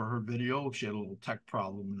for her video. She had a little tech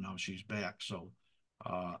problem, and now she's back. So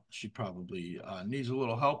she probably needs a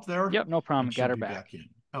little help there. Yep, no problem. Got her back in.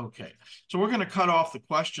 Okay, so we're going to cut off the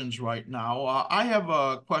questions right now. I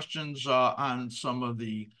have questions on some of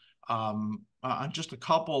the on just a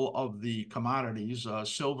couple of the commodities,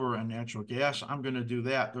 silver and natural gas. I'm going to do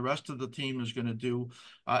that. The rest of the team is going to do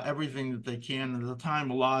everything that they can in the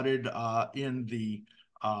time allotted in the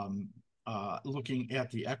looking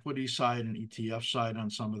at the equity side and ETF side on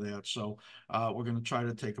some of that. So we're going to try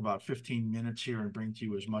to take about 15 minutes here and bring to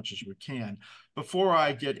you as much as we can. Before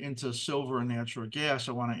I get into silver and natural gas,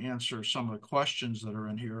 I want to answer some of the questions that are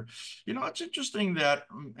in here. You know, it's interesting that,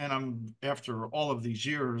 and I'm after all of these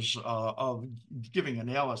years of giving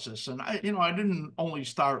analysis, and I didn't only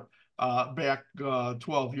start back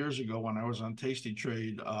 12 years ago when I was on Tasty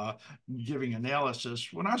Trade giving analysis.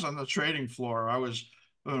 When I was on the trading floor, I was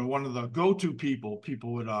one of the go-to people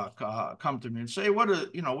would come to me and say, what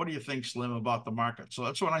do you think, Slim, about the market? So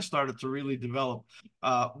that's when I started to really develop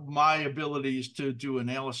my abilities to do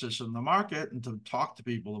analysis in the market and to talk to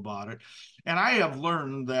people about it. And I have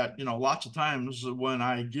learned that, lots of times when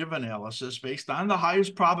I give analysis based on the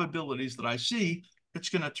highest probabilities that I see, it's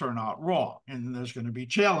going to turn out wrong, and there's going to be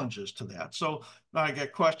challenges to that. So I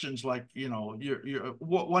get questions like,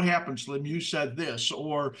 what happened, Slim? You said this,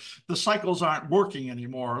 or the cycles aren't working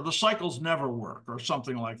anymore, or the cycles never work, or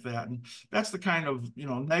something like that. And that's the kind of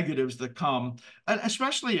negatives that come, and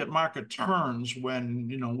especially at market turns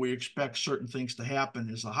when we expect certain things to happen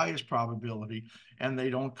is the highest probability, and they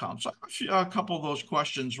don't come. So a couple of those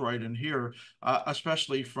questions right in here,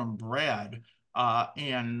 especially from Brad. So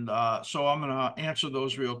I'm going to answer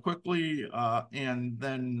those real quickly, and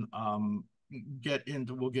then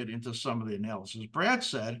we'll get into some of the analysis. Brad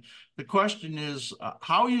said, the question is,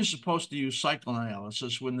 how are you supposed to use cycle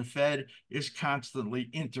analysis when the Fed is constantly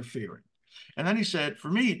interfering? And then he said, for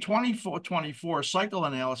me, 24 cycle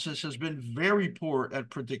analysis has been very poor at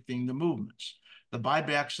predicting the movements. The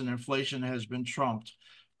buybacks and inflation has been trumped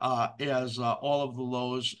as all of the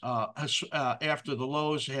lows, after the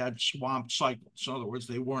lows had swamped cycles. In other words,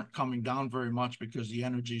 they weren't coming down very much because the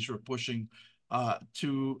energies were pushing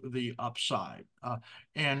to the upside.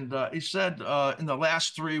 And he said in the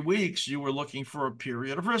last 3 weeks, you were looking for a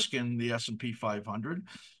period of risk in the S&P 500.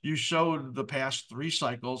 You showed the past 3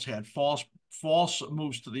 cycles had false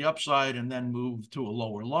moves to the upside and then moved to a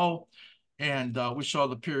lower low. And we saw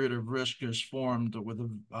the period of risk is formed with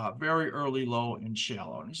a very early low and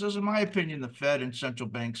shallow. And he says, in my opinion, the Fed and central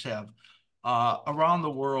banks have around the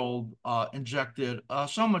world injected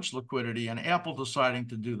so much liquidity, and Apple deciding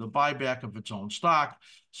to do the buyback of its own stock.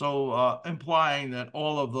 So implying that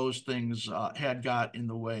all of those things had got in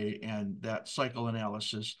the way and that cycle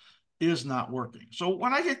analysis is not working. So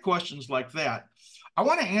when I get questions like that, I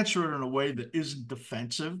want to answer it in a way that isn't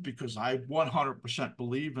defensive, because I 100%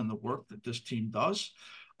 believe in the work that this team does.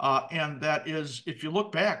 And that is, if you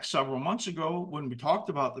look back several months ago when we talked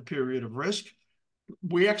about the period of risk,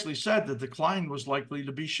 we actually said the decline was likely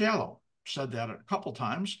to be shallow. Said that a couple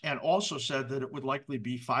times, and also said that it would likely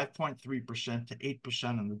be 5.3% to 8%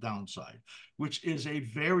 on the downside, which is a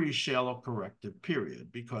very shallow corrective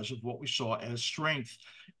period because of what we saw as strength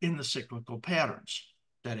in the cyclical patterns.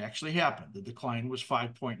 That actually happened. The decline was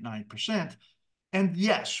 5.9%. And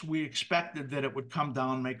yes, we expected that it would come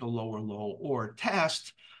down, make a lower low or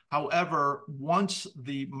test. However, once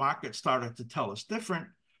the market started to tell us different,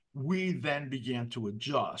 we then began to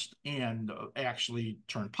adjust and actually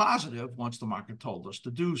turn positive once the market told us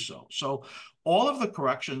to do so. So all of the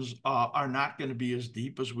corrections are not going to be as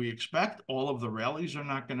deep as we expect. All of the rallies are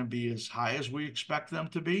not going to be as high as we expect them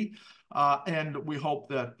to be. And we hope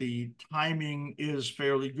that the timing is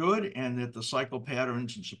fairly good and that the cycle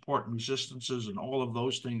patterns and support and resistances and all of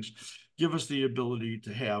those things give us the ability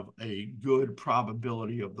to have a good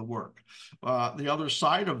probability of the work. The other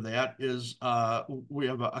side of that is we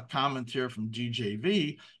have a comment here from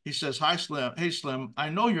DJV. He says, "Hi, Slim. Hey, Slim, I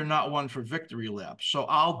know you're not one for victory laps, so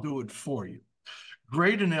I'll do it for you.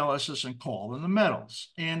 Great analysis and call in the metals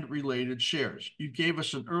and related shares. You gave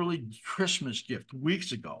us an early Christmas gift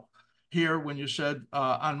weeks ago here when you said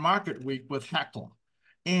on Market Week with Heckler.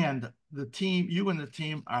 And the team, you and the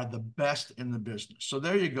team are the best in the business." So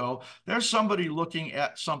there you go. There's somebody looking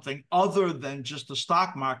at something other than just the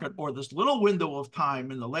stock market or this little window of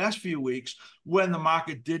time in the last few weeks when the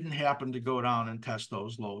market didn't happen to go down and test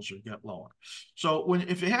those lows or get lower. So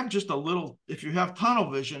if you have just a little, if you have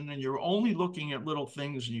tunnel vision and you're only looking at little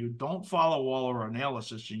things and you don't follow all our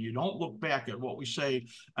analysis and you don't look back at what we say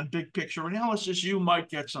on big picture analysis, you might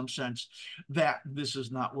get some sense that this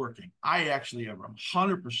is not working. I actually am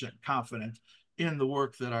 100% confident in the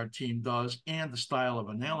work that our team does and the style of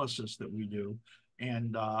analysis that we do.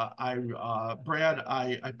 And Brad,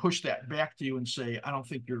 I push that back to you and say, I don't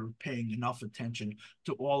think you're paying enough attention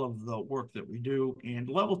to all of the work that we do. And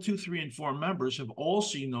level 2, 3, and 4 members have all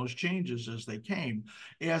seen those changes as they came,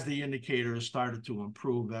 as the indicators started to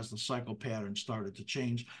improve, as the cycle pattern started to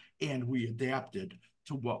change, and we adapted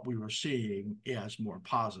to what we were seeing as more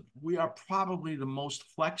positive. We are probably the most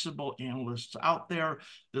flexible analysts out there.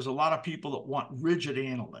 There's a lot of people that want rigid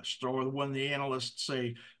analysts, or when the analysts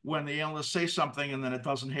say something and then it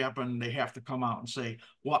doesn't happen, they have to come out and say,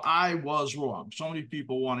 well, I was wrong. So many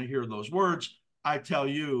people want to hear those words. I tell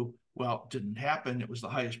you, well, it didn't happen. It was the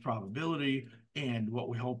highest probability. And what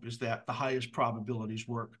we hope is that the highest probabilities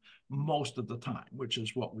work most of the time, which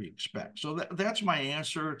is what we expect. So that's my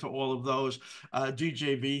answer to all of those.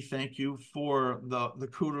 DJV, thank you for the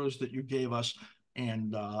kudos that you gave us.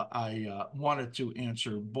 And I wanted to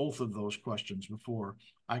answer both of those questions before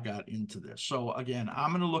I got into this. So again,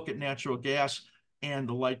 I'm going to look at natural gas and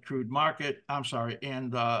the light crude market, and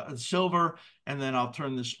silver, and then I'll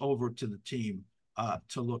turn this over to the team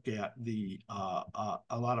to look at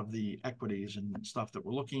a lot of the equities and stuff that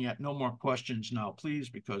we're looking at. No more questions now, please,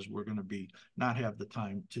 because we're going to not have the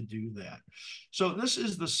time to do that. So this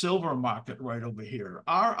is the silver market right over here.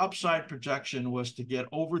 Our upside projection was to get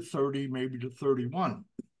over 30, maybe to 31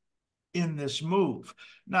 in this move.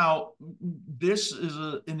 Now, this is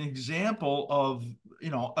an example of,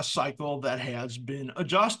 a cycle that has been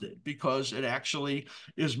adjusted because it actually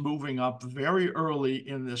is moving up very early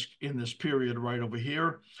in this period right over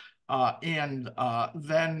here.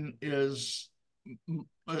 Then it's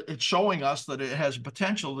showing us that it has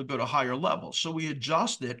potential to go to higher levels. So we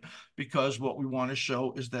adjust it because what we want to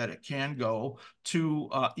show is that it can go to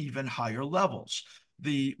even higher levels.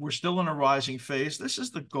 We're still in a rising phase. This is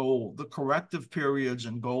the gold, the corrective periods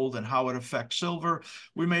in gold and how it affects silver.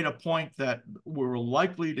 We made a point that we're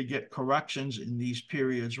likely to get corrections in these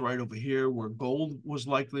periods right over here where gold was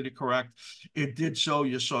likely to correct. It did so.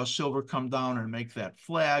 You saw silver come down and make that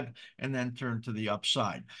flag and then turn to the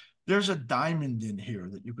upside. There's a diamond in here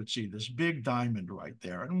that you could see, this big diamond right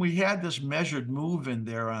there. And we had this measured move in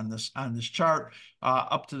there on this chart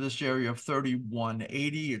up to this area of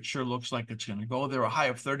 3180. It sure looks like it's going to go there. A high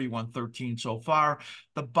of 3113 so far.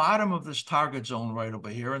 The bottom of this target zone right over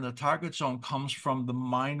here, and the target zone comes from the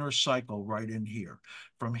minor cycle right in here.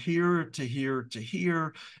 From here to here to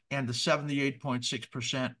here, and the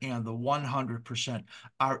 78.6% and the 100%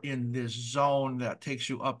 are in this zone that takes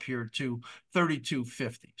you up here to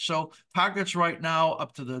 3250. So So targets right now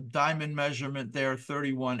up to the diamond measurement there,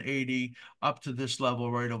 3180, up to this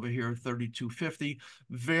level right over here, 3250.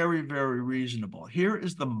 Very, very reasonable. Here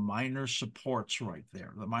is the minor supports right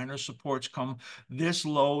there. The minor supports come this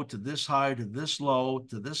low to this high to this low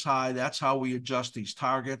to this high. That's how we adjust these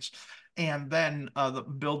targets. And then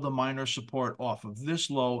build the minor support off of this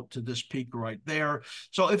low to this peak right there.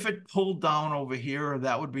 So if it pulled down over here,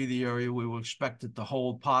 that would be the area we would expect it to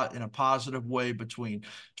hold in a positive way between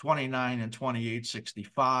 29 and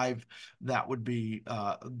 28.65. That would be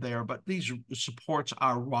there. But these supports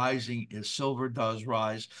are rising as silver does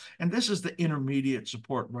rise. And this is the intermediate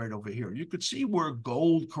support right over here. You could see where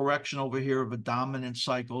gold correction over here of a dominant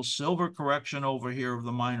cycle, silver correction over here of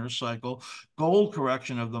the minor cycle, gold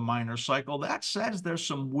correction of the minor cycle. That says there's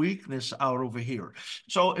some weakness out over here.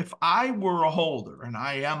 So if I were a holder, and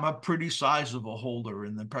I am a pretty sizable holder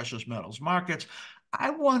in the precious metals markets, I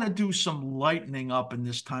want to do some lightening up in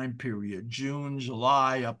this time period, June,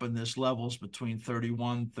 July, up in this levels between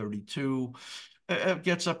 31, 32. It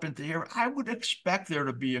gets up into here, I would expect there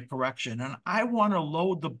to be a correction. And I want to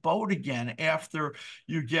load the boat again after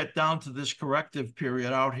you get down to this corrective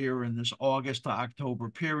period out here in this August to October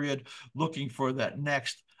period, looking for that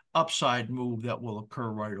next upside move that will occur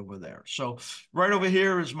right over there. So right over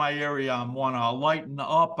here is my area. I want to lighten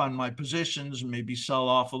up on my positions, maybe sell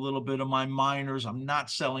off a little bit of my miners. I'm not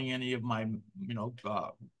selling any of my,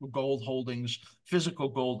 gold holdings, physical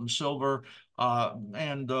gold and silver.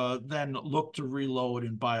 And then look to reload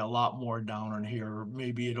and buy a lot more down in here.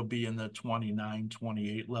 Maybe it'll be in the 29,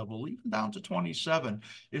 28 level, even down to 27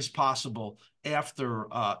 is possible after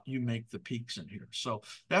you make the peaks in here. So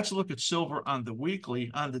that's a look at silver on the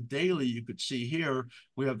weekly. On the daily, you could see here,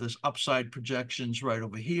 we have this upside projections right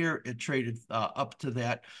over here. It traded up to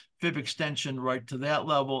that fib extension right to that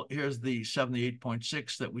level. Here's the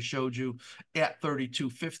 78.6 that we showed you at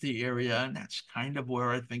 3250 area, and that's kind of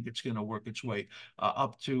where I think it's going to work its way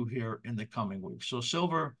up to here in the coming weeks. So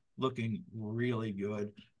silver looking really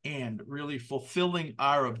good and really fulfilling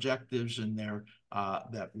our objectives in there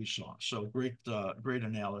that we saw. So great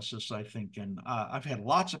analysis, I think. And I've had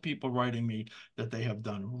lots of people writing me that they have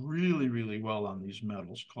done really, really well on these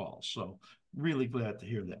metals calls. So really glad to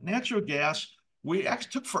hear that. Natural gas, we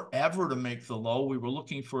actually took forever to make the low. We were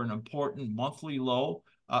looking for an important monthly low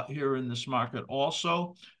here in this market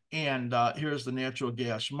also. And here's the natural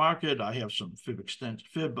gas market. I have some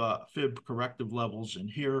fib corrective levels in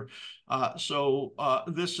here. So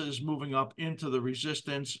this is moving up into the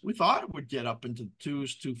resistance. We thought it would get up into the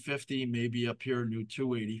twos, 250, maybe up here, new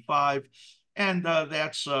 285. And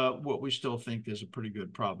that's what we still think is a pretty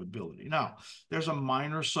good probability. Now, there's a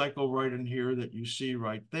minor cycle right in here that you see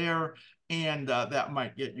right there. And that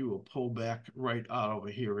might get you a pullback right out over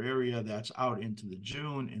here area. That's out into the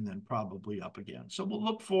June and then probably up again. So we'll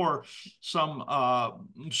look for some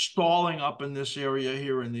stalling up in this area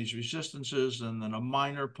here in these resistances, and then a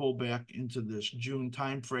minor pullback into this June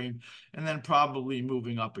timeframe, and then probably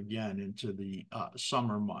moving up again into the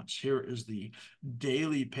summer months. Here is the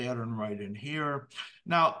daily pattern right in here.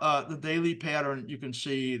 Now, the daily pattern, you can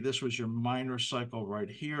see this was your minor cycle right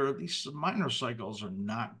here. These minor cycles are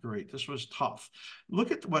not great. This was tough.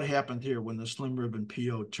 Look at what happened here when the slim ribbon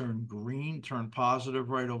PO turned green, turned positive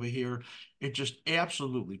right over here. It just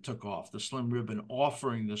absolutely took off. The slim ribbon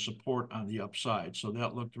offering the support on the upside. So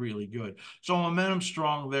that looked really good. So momentum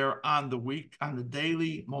strong there on the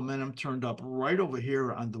daily. Momentum turned up right over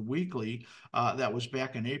here on the weekly. That was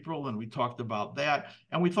back in April, and we talked about that.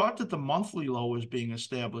 And we thought that the monthly low was being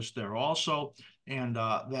established there also. And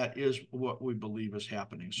that is what we believe is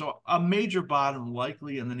happening. So a major bottom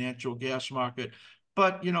likely in the natural gas market.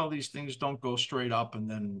 But, these things don't go straight up and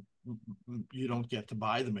then you don't get to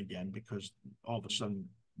buy them again because all of a sudden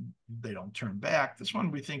they don't turn back. This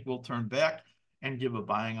one we think will turn back and give a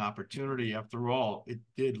buying opportunity. After all, it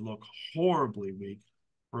did look horribly weak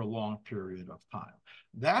for a long period of time.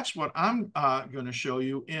 That's what I'm going to show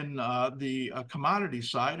you in the commodity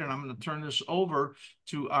side, and I'm going to turn this over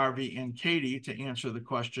to RV and Katie to answer the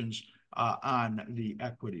questions on the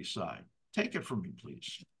equity side. Take it from me,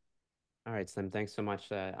 please. All right, Slim, thanks so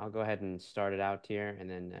much. I'll go ahead and start it out here and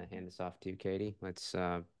then hand this off to you, Katie. Let's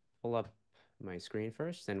pull up my screen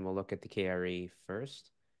first, and we'll look at the KRE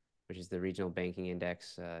first, which is the Regional Banking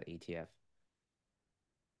Index ETF.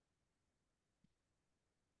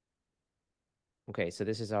 Okay, so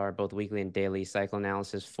this is our both weekly and daily cycle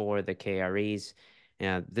analysis for the KREs.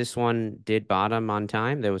 This one did bottom on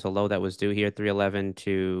time. There was a low that was due here, 311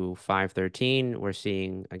 to 513. We're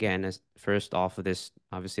seeing, again, as first off of this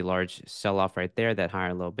obviously large sell-off right there, that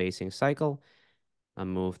higher low basing cycle, a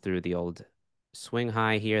move through the old swing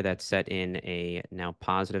high here that's set in a now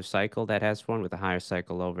positive cycle that has formed with a higher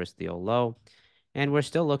cycle low versus the old low. And we're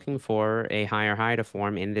still looking for a higher high to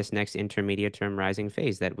form in this next intermediate term rising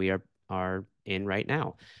phase that we are in right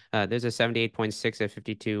now. There's a 78.6 at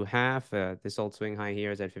 52.5. This old swing high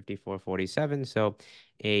here is at 54.47. So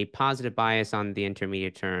a positive bias on the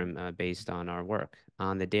intermediate term based on our work.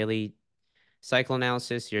 On the daily cycle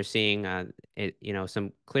analysis, you're seeing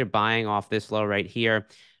some clear buying off this low right here.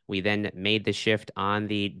 We then made the shift on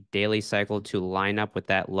the daily cycle to line up with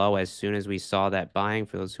that low as soon as we saw that buying.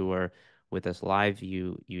 For those who are with us live,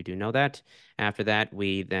 you do know that. After that,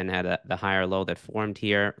 we then had the higher low that formed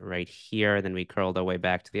here, right here. Then we curled our way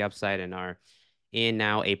back to the upside and are in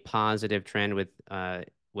now a positive trend with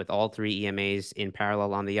all three EMAs in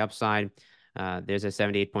parallel on the upside. There's a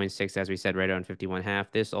 78.6, as we said, right around 51.5.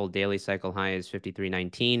 This old daily cycle high is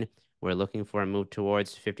 53.19. We're looking for a move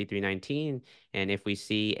towards 53.19. And if we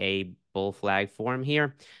see a bull flag form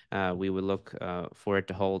here, we would look for it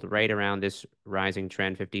to hold right around this rising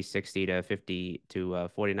trend, 50.60 to 50 to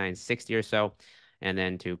 49.60 or so, and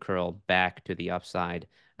then to curl back to the upside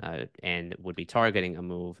and would be targeting a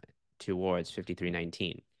move towards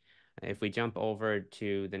 53.19. If we jump over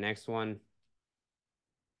to the next one,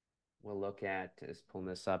 we'll look at, just pulling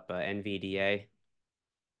this up, NVDA.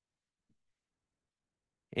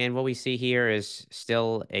 And what we see here is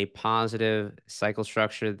still a positive cycle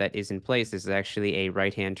structure that is in place. This is actually a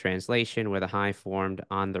right-hand translation where the high formed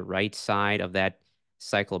on the right side of that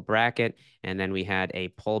cycle bracket. And then we had a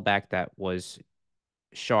pullback that was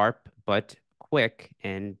sharp, but quick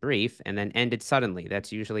and brief, and then ended suddenly.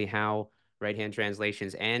 That's usually how right-hand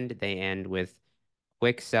translations end. They end with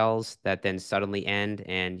quick sells that then suddenly end,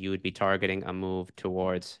 and you would be targeting a move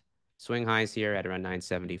towards swing highs here at around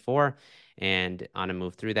 974. And on a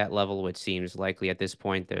move through that level, which seems likely at this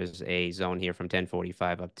point, there's a zone here from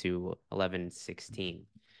 1045 up to 1116.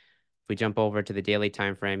 If we jump over to the daily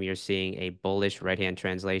time frame, you're seeing a bullish right-hand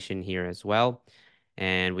translation here as well.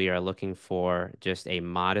 And we are looking for just a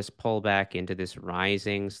modest pullback into this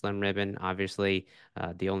rising slim ribbon. Obviously,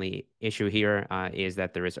 the only issue here is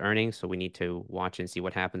that there is earnings, so we need to watch and see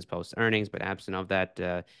what happens post earnings. But absent of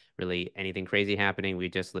that, really anything crazy happening,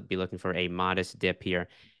 we'd just be looking for a modest dip here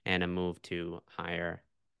and a move to higher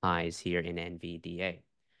highs here in NVDA.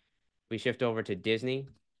 We shift over to Disney.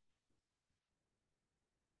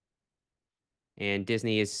 And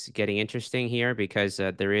Disney is getting interesting here because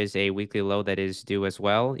there is a weekly low that is due as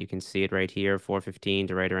well. You can see it right here, 415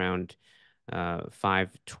 to right around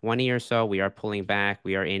 520 or so. We are pulling back.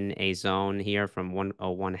 We are in a zone here from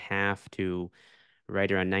 101.5 to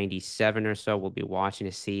right around 97 or so. We'll be watching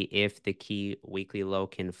to see if the key weekly low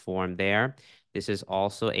can form there. This is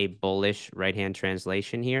also a bullish right-hand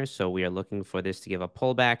translation here. So we are looking for this to give a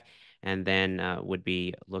pullback and then would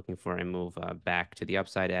be looking for a move back to the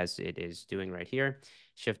upside as it is doing right here.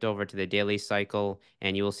 Shift over to the daily cycle,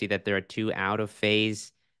 and you will see that there are two out of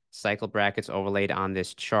phase cycle brackets overlaid on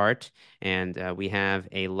this chart. And we have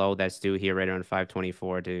a low that's due here right around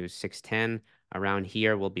 524 to 610. Around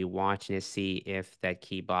here, we'll be watching to see if that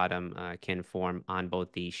key bottom can form on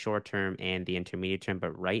both the short term and the intermediate term.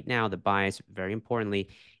 But right now, the bias, very importantly,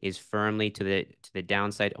 is firmly to the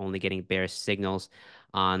downside, only getting bearish signals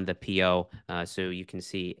on the PO. So you can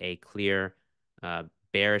see a clear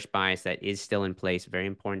bearish bias that is still in place. Very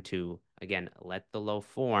important to, again, let the low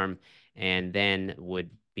form and then would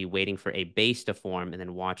be waiting for a base to form and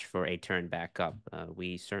then watch for a turn back up.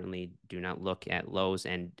 We certainly do not look at lows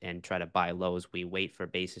and try to buy lows. We wait for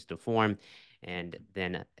bases to form and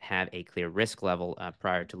then have a clear risk level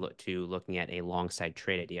prior to looking at a long side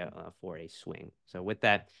trade idea for a swing. So with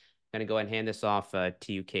that, I'm going to go ahead and hand this off to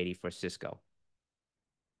you, Katie, for Cisco.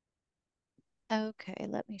 Okay,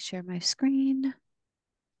 let me share my screen.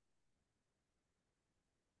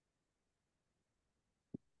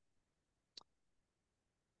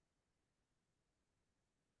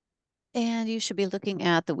 And you should be looking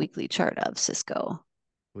at the weekly chart of Cisco.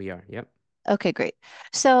 We are, yep. Okay, great.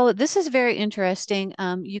 So this is very interesting.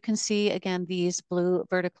 You can see, again, these blue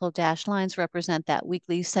vertical dashed lines represent that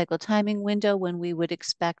weekly cycle timing window when we would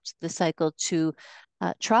expect the cycle to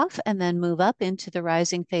trough and then move up into the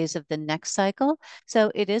rising phase of the next cycle.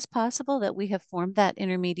 So it is possible that we have formed that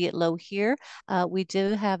intermediate low here. We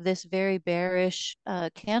do have this very bearish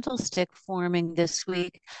candlestick forming this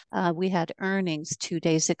week. We had earnings 2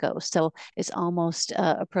 days ago, so it's almost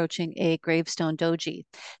approaching a gravestone doji.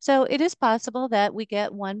 So it is possible that we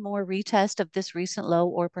get one more retest of this recent low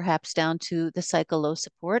or perhaps down to the cycle low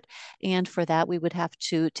support. And for that, we would have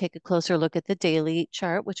to take a closer look at the daily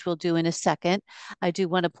chart, which we'll do in a second. I I do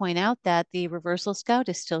want to point out that the reversal scout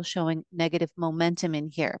is still showing negative momentum in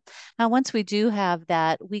here. Now, once we do have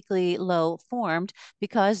that weekly low formed,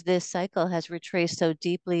 because this cycle has retraced so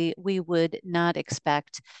deeply, we would not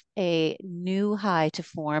expect a new high to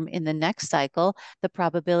form in the next cycle. The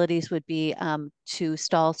probabilities would be to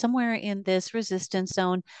stall somewhere in this resistance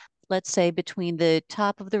zone, let's say between the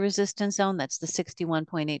top of the resistance zone, that's the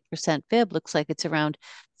 61.8% fib, looks like it's around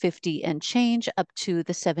 50 and change, up to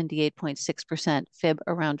the 78.6% fib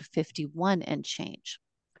around 51 and change.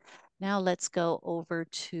 Now let's go over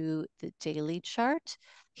to the daily chart.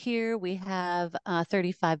 Here we have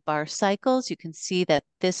 35 bar cycles. You can see that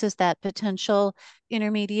this is that potential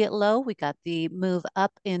intermediate low. We got the move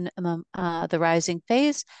up in the rising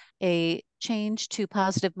phase, a change to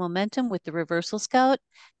positive momentum with the reversal scout,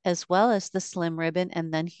 as well as the slim ribbon.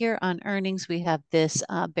 And then here on earnings, we have this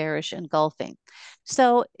bearish engulfing.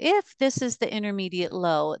 So if this is the intermediate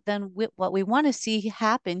low, then what we want to see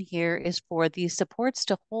happen here is for these supports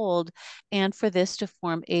to hold and for this to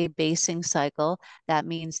form a basing cycle. That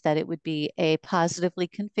means that it would be a positively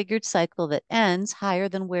configured cycle that ends higher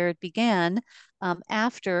than where it began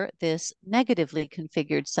after this negatively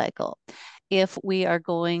configured cycle. If we are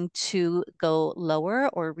going to go lower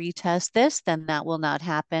or retest this, then that will not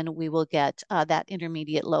happen. We will get that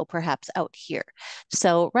intermediate low perhaps out here.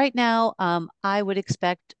 So right now, I would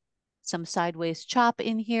expect some sideways chop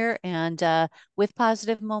in here, and with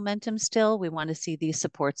positive momentum still, we want to see these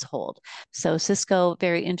supports hold. So Cisco,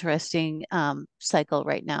 very interesting cycle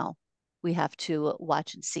right now. We have to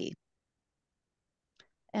watch and see.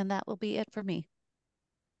 And that will be it for me.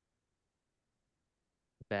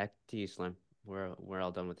 Back to you, Slim. We're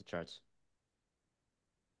all done with the charts.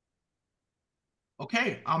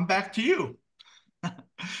 Okay, I'm back to you.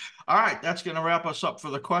 All right, that's going to wrap us up for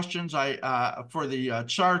the questions. For the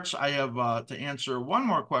charts, I have to answer one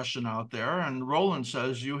more question out there. And Roland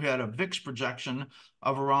says you had a VIX projection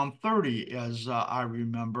of around 30, as I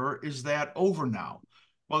remember. Is that over now?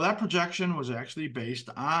 Well, that projection was actually based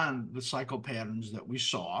on the cycle patterns that we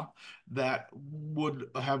saw that would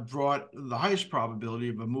have brought the highest probability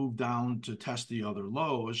of a move down to test the other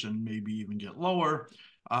lows and maybe even get lower.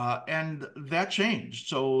 And that changed.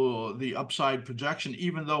 So the upside projection,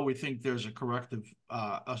 even though we think there's a corrective,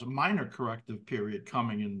 a minor corrective period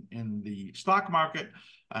coming in the stock market,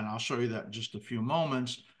 and I'll show you that in just a few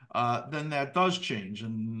moments, then that does change.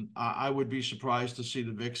 And I would be surprised to see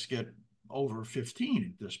the VIX get over 15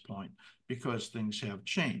 at this point because things have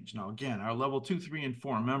changed. Now, again, our level 2, 3, and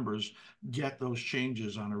 4 members get those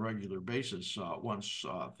changes on a regular basis once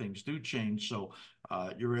things do change. So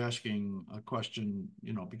you're asking a question,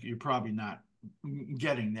 you know, you're probably not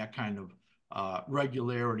getting that kind of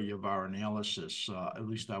regularity of our analysis. At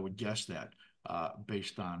least I would guess that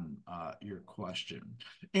based on your question.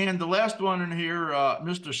 And the last one in here,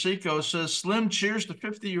 Mr. Seco says, Slim, cheers to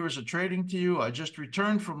 50 years of trading to you. I just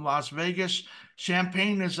returned from Las Vegas.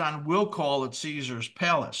 Champagne is on will call at Caesar's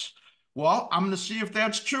Palace. Well, I'm going to see if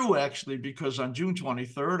that's true, actually, because on June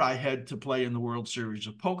 23rd, I head to play in the World Series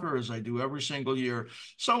of Poker, as I do every single year.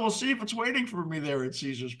 So we'll see if it's waiting for me there at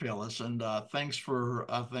Caesar's Palace. And thanks for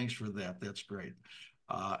that. That's great.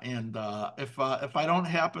 And if I don't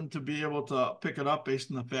happen to be able to pick it up based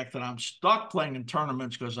on the fact that I'm stuck playing in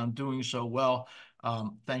tournaments because I'm doing so well,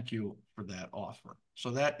 thank you for that offer. So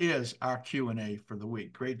that is our Q&A for the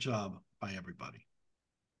week. Great job by everybody.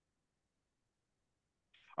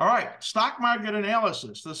 All right, stock market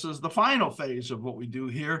analysis. This is the final phase of what we do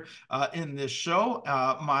here in this show.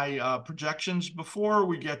 My projections, before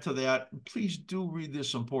we get to that, please do read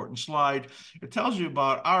this important slide. It tells you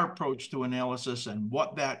about our approach to analysis and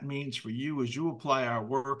what that means for you as you apply our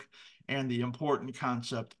work and the important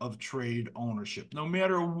concept of trade ownership. No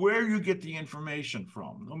matter where you get the information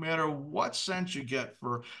from, no matter what sense you get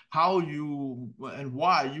for how you and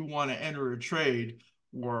why you want to enter a trade,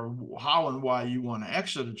 or how and why you want to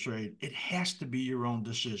exit a trade, it has to be your own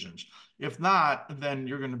decisions. If not, then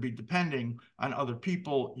you're going to be depending on other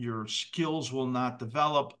people. Your skills will not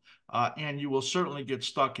develop, and you will certainly get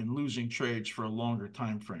stuck in losing trades for a longer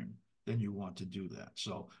time frame than you want to do that.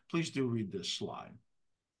 So please do read this slide.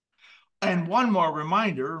 And one more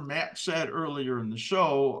reminder, Matt said earlier in the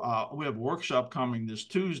show, we have a workshop coming this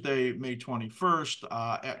Tuesday, May 21st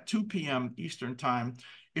at 2 p.m. Eastern Time.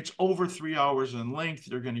 It's over 3 hours in length.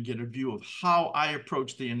 You're going to get a view of how I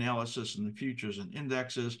approach the analysis in the futures and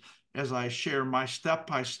indexes as I share my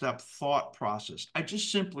step-by-step thought process. I just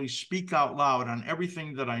simply speak out loud on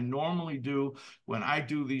everything that I normally do when I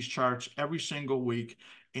do these charts every single week.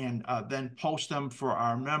 and then post them for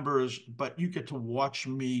our members, but you get to watch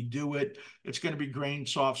me do it. It's going to be grain,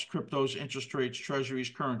 softs, cryptos, interest rates, treasuries,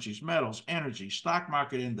 currencies, metals, energy, stock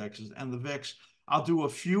market indexes, and the VIX. I'll do a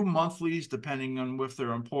few monthlies depending on if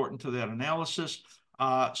they're important to that analysis.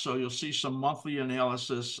 So you'll see some monthly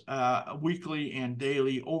analysis, weekly and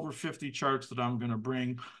daily, over 50 charts that I'm going to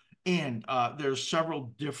bring. And there's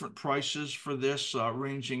several different prices for this,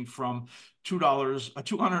 ranging from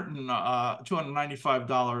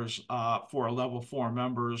 $295 for a level 4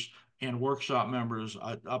 members and workshop members,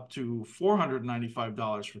 up to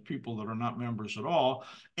 $495 for people that are not members at all,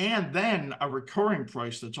 and then a recurring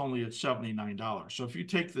price that's only at $79. So if you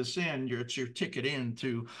take this in, it's your ticket in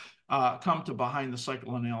to come to Behind the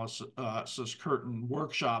Cycle Analysis Curtain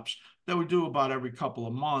workshops that we do about every couple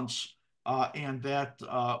of months. And that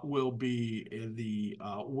will be the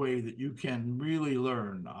way that you can really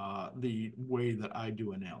learn the way that I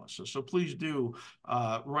do analysis. So please do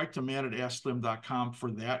write to Matt at askSlim.com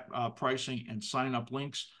for that pricing and sign up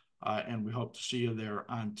links. And we hope to see you there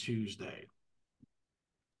on Tuesday.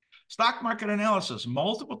 Stock market analysis,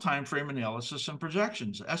 multiple time frame analysis and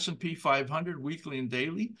projections, S&P 500 weekly and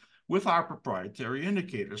daily with our proprietary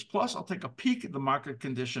indicators. Plus, I'll take a peek at the market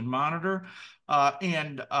condition monitor. Matt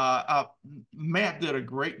did a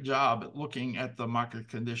great job at looking at the market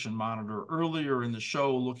condition monitor earlier in the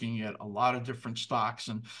show, looking at a lot of different stocks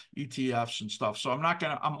and ETFs and stuff. So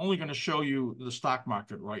I'm only going to show you the stock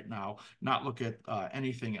market right now, not look at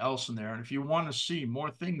anything else in there. And if you want to see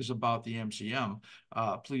more things about the MCM,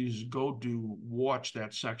 please go watch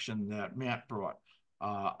that section that Matt brought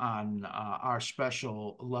on our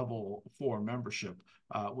special level 4 membership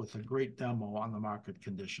with a great demo on the market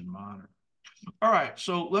condition monitor. All right,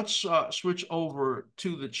 so let's switch over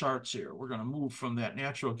to the charts here. We're going to move from that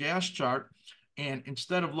natural gas chart, and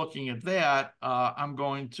instead of looking at that, I'm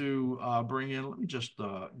going to bring in, let me just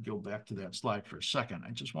go back to that slide for a second.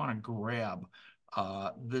 I just want to grab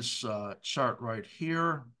this chart right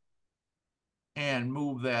here and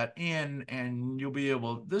move that in, and you'll be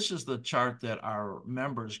able, this is the chart that our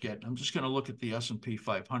members get. I'm just going to look at the S&P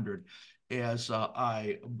 500 as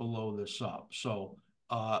I blow this up. So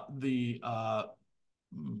I don't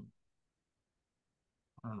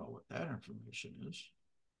know what that information is.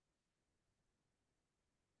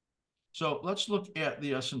 So let's look at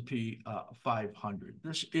the S&P 500.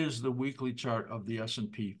 This is the weekly chart of the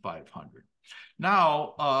S&P 500.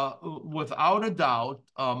 Now, without a doubt,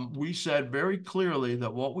 we said very clearly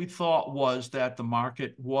that what we thought was that the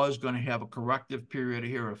market was going to have a corrective period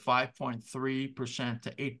here of 5.3%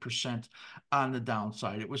 to 8% on the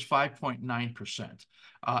downside. It was 5.9%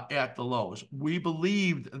 at the lows. We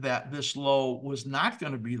believed that this low was not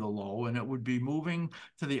going to be the low, and it would be moving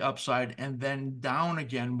to the upside and then down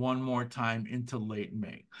again one more time into late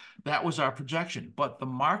May. That was our projection, but the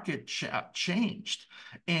market changed,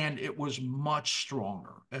 and it was much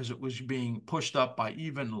stronger as it was being pushed up by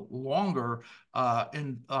even longer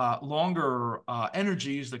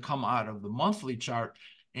energies that come out of the monthly chart.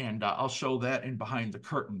 And I'll show that in Behind the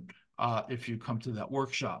Curtain if you come to that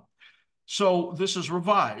workshop. So this is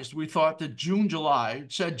revised. We thought that June, July,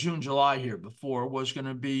 it said June, July here before, was going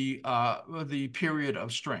to be the period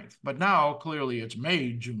of strength. But now, clearly, it's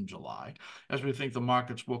May, June, July, as we think the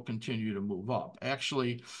markets will continue to move up.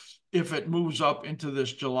 Actually, if it moves up into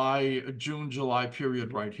this June, July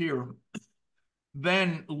period right here,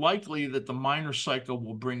 then likely that the minor cycle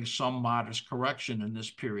will bring some modest correction in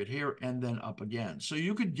this period here and then up again. So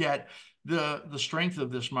you could get the strength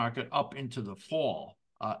of this market up into the fall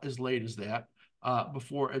as late as that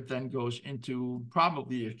before it then goes into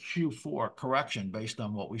probably a Q4 correction based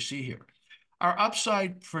on what we see here. Our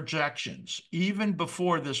upside projections, even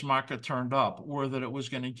before this market turned up, were that it was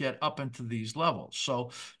going to get up into these levels.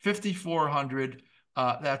 So 5,400,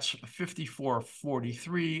 that's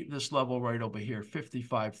 54.43, this level right over here,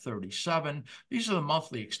 55.37. These are the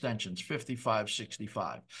monthly extensions,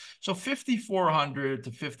 55.65. So 5,400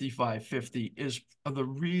 to 55.50 is the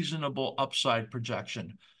reasonable upside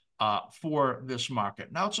projection for this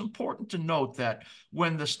market. Now, it's important to note that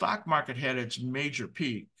when the stock market had its major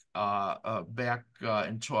peak back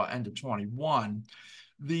into end of 21,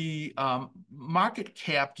 the market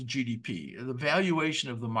capped GDP, the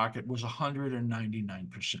valuation of the market was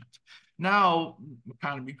 199%. Now,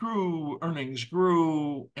 economy grew, earnings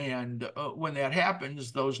grew, and when that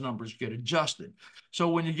happens, those numbers get adjusted. So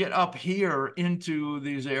when you get up here into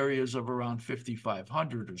these areas of around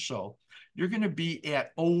 5,500 or so, you're going to be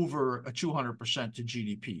at over a 200% to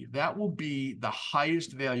GDP. That will be the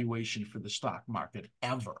highest valuation for the stock market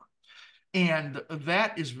ever. And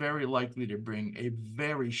that is very likely to bring a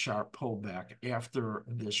very sharp pullback after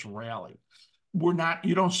this rally.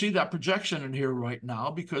 you don't see that projection in here right now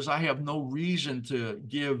because I have no reason to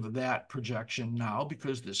give that projection now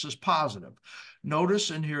because this is positive. Notice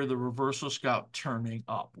in here the reversal scout turning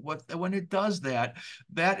up. When it does that,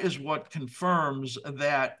 that is what confirms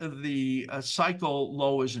that the cycle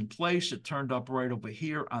low is in place. It turned up right over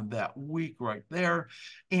here on that week right there.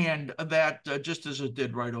 And that just as it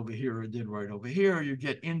did right over here, it did right over here, you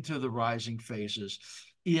get into the rising phases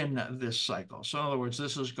in this cycle. So in other words,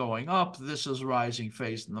 this is going up, this is rising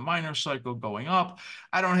phase in the minor cycle going up.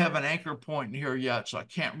 I don't have an anchor point in here yet, so I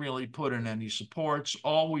can't really put in any supports.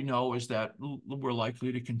 All we know is that we're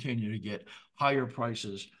likely to continue to get higher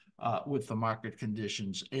prices with the market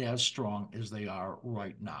conditions as strong as they are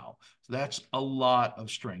right now. So that's a lot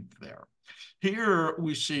of strength there. Here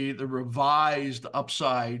we see the revised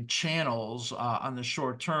upside channels on the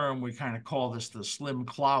short term. We kind of call this the slim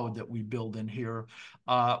cloud that we build in here,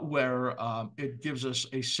 where it gives us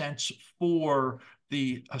a sense for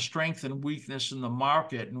the strength and weakness in the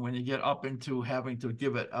market. And when you get up into having to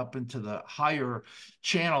give it up into the higher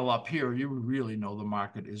channel up here, you really know the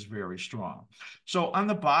market is very strong. So on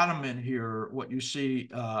the bottom in here, what you see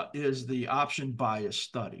is the option bias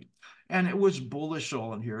study. And it was bullish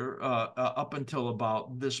all in here up until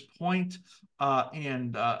about this point.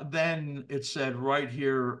 Then it said right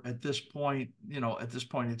here at this point,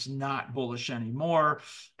 it's not bullish anymore.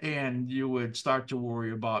 And you would start to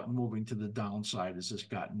worry about moving to the downside as this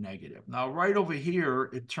got negative. Now, right over here,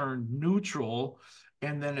 it turned neutral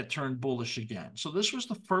and then it turned bullish again. So this was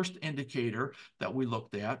the first indicator that we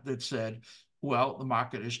looked at that said, well, the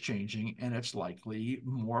market is changing and it's likely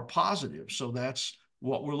more positive. So that's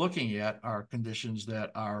what we're looking at are conditions that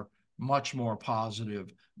are much more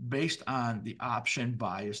positive based on the option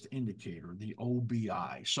biased indicator, the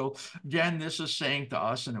OBI. So again, this is saying to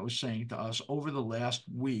us, and it was saying to us over the last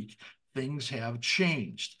week, things have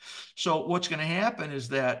changed. So what's going to happen is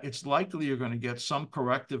that it's likely you're going to get some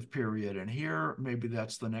corrective period in here. Maybe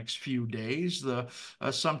that's the next few days.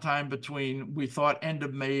 Sometime between, we thought end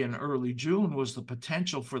of May and early June was the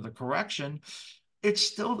potential for the correction. It's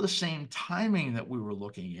still the same timing that we were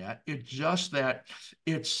looking at. It's just that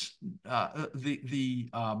it's the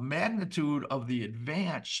magnitude of the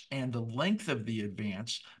advance and the length of the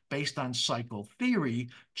advance based on cycle theory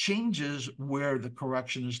changes where the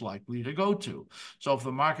correction is likely to go to. So if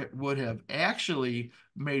the market would have actually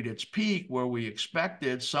made its peak where we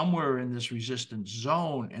expected somewhere in this resistance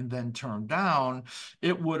zone and then turned down,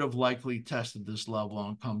 it would have likely tested this level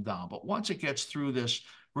and come down. But once it gets through this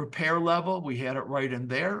repair level, we had it right in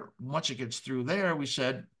there. Once it gets through there, we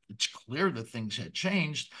said it's clear that things had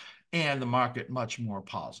changed and the market much more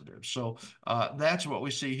positive. So that's what we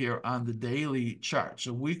see here on the daily chart.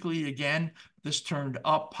 So weekly, again, this turned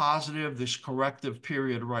up positive, this corrective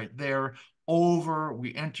period right there. Over,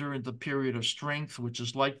 we enter into the period of strength, which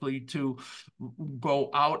is likely to go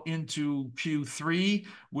out into Q3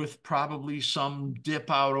 with probably some dip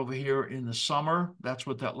out over here in the summer. That's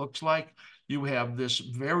what that looks like. You have this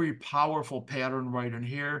very powerful pattern right in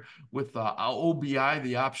here with the OBI,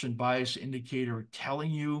 the option bias indicator,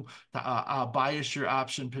 telling you to bias your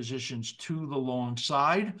option positions to the long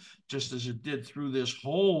side, just as it did through this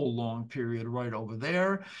whole long period right over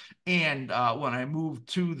there. And when I move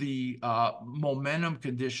to the momentum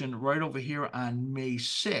condition right over here on May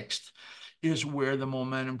 6th, is where the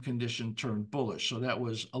momentum condition turned bullish. So that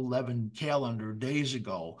was 11 calendar days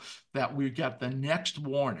ago that we got the next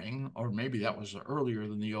warning, or maybe that was earlier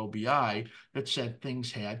than the OBI, that said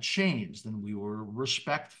things had changed, and we were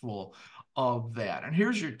respectful of that. And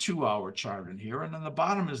here's your 2-hour chart in here. And on the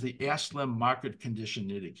bottom is the askSlim market condition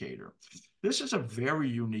indicator. This is a very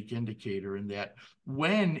unique indicator in that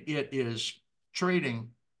when it is trading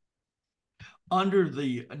under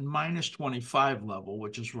the minus 25 level,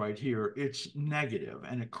 which is right here, it's negative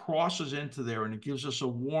and it crosses into there and it gives us a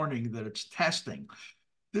warning that it's testing.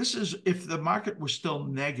 This is if the market was still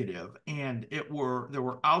negative and there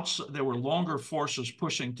were longer forces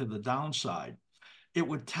pushing to the downside, it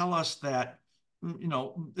would tell us that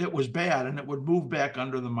it was bad and it would move back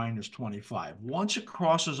under the minus 25. Once it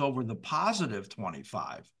crosses over the positive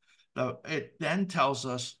 25, it then tells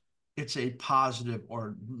us it's a positive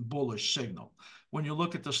or bullish signal. When you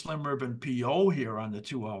look at the slim ribbon PO here on the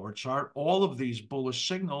 2-hour chart, all of these bullish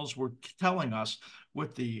signals were telling us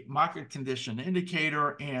with the market condition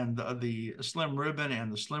indicator and the slim ribbon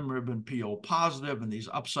and the slim ribbon PO positive and these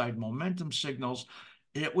upside momentum signals,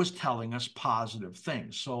 it was telling us positive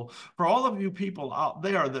things. So for all of you people out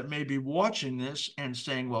there that may be watching this and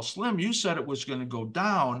saying, well, Slim, you said it was going to go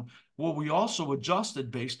down. Well, we also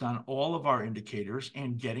adjusted based on all of our indicators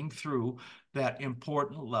and getting through that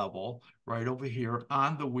important level right over here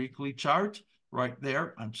on the weekly chart. right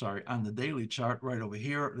there. I'm sorry, on the daily chart right over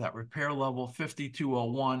here, that repair level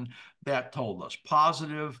 5201, that told us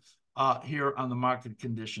positive here on the market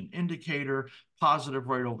condition indicator, positive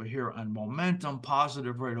right over here on momentum,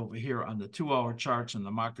 positive right over here on the 2-hour charts and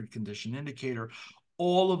the market condition indicator.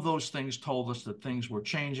 All of those things told us that things were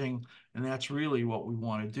changing, and that's really what we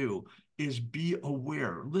want to do, is be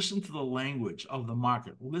aware. Listen to the language of the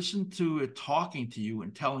market. Listen to it talking to you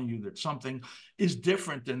and telling you that something is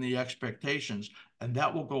different than the expectations, and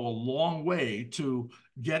that will go a long way to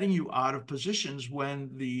getting you out of positions when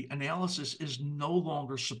the analysis is no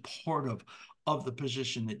longer supportive of the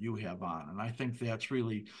position that you have on. And I think that's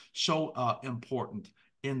really so important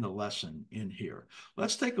in the lesson in here.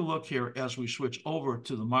 Let's take a look here as we switch over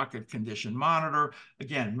to the market condition monitor.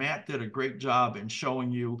 Again, Matt did a great job in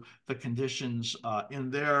showing you the conditions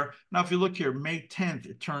in there. Now, if you look here, May 10th,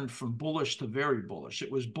 it turned from bullish to very bullish.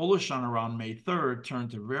 It was bullish on around May 3rd,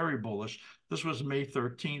 turned to very bullish. This was May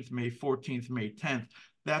 13th, May 14th, May 10th.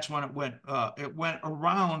 That's when it went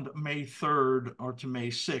around May 3rd or to May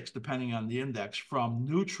 6th, depending on the index, from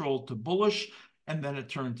neutral to bullish, and then it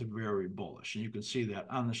turned to very bullish. And you can see that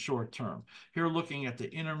on the short term. Here, looking at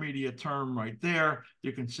the intermediate term right there,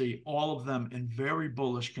 you can see all of them in very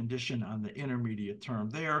bullish condition on the intermediate term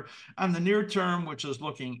there. On the near term, which is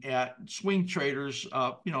looking at swing traders,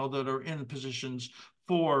 that are in positions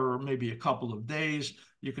for maybe a couple of days,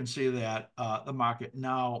 you can see that the market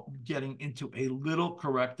now getting into a little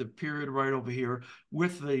corrective period right over here,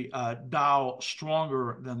 with the Dow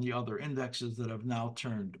stronger than the other indexes that have now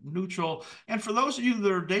turned neutral. And for those of you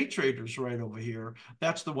that are day traders right over here,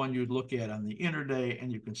 that's the one you'd look at on the intraday,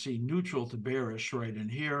 and you can see neutral to bearish right in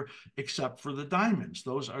here, except for the diamonds.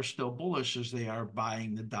 Those are still bullish as they are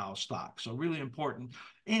buying the Dow stock. So really important.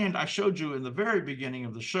 And I showed you in the very beginning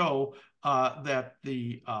of the show that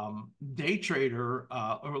the day trader,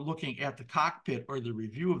 or looking at the cockpit or the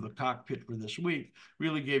review of the cockpit for this week,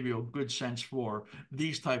 really gave you a good sense for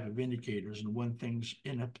these type of indicators and when things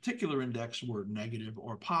in a particular index were negative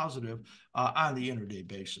or positive on the intraday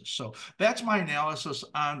basis. So that's my analysis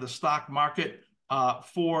on the stock market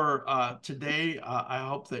for today. I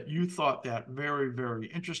hope that you thought that very, very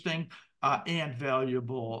interesting and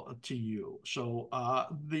valuable to you. So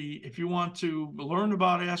if you want to learn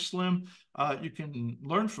about askSlim, you can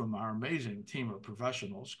learn from our amazing team of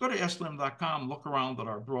professionals. Go to askSlim.com, look around at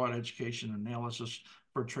our broad education analysis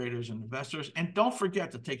for traders and investors. And don't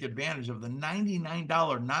forget to take advantage of the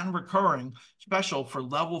 $99 non-recurring special for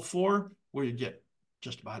level 4, where you get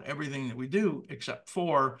just about everything that we do except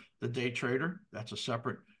for the day trader. That's a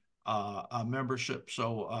separate membership.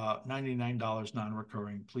 So $99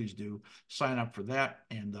 non-recurring. Please do sign up for that.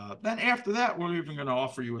 And then after that, we're even going to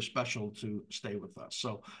offer you a special to stay with us.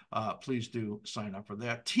 So please do sign up for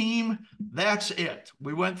that. Team, that's it.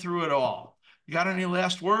 We went through it all. You got any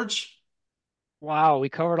last words? Wow, we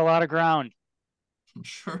covered a lot of ground. I'm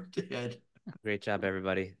sure did. Great job,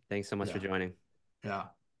 everybody. Thanks so much for joining. Yeah.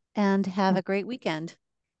 And have a great weekend.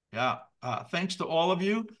 Yeah. Thanks to all of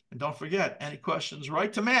you. And don't forget, any questions,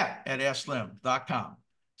 write to Matt at askSlim.com.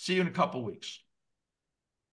 See you in a couple weeks.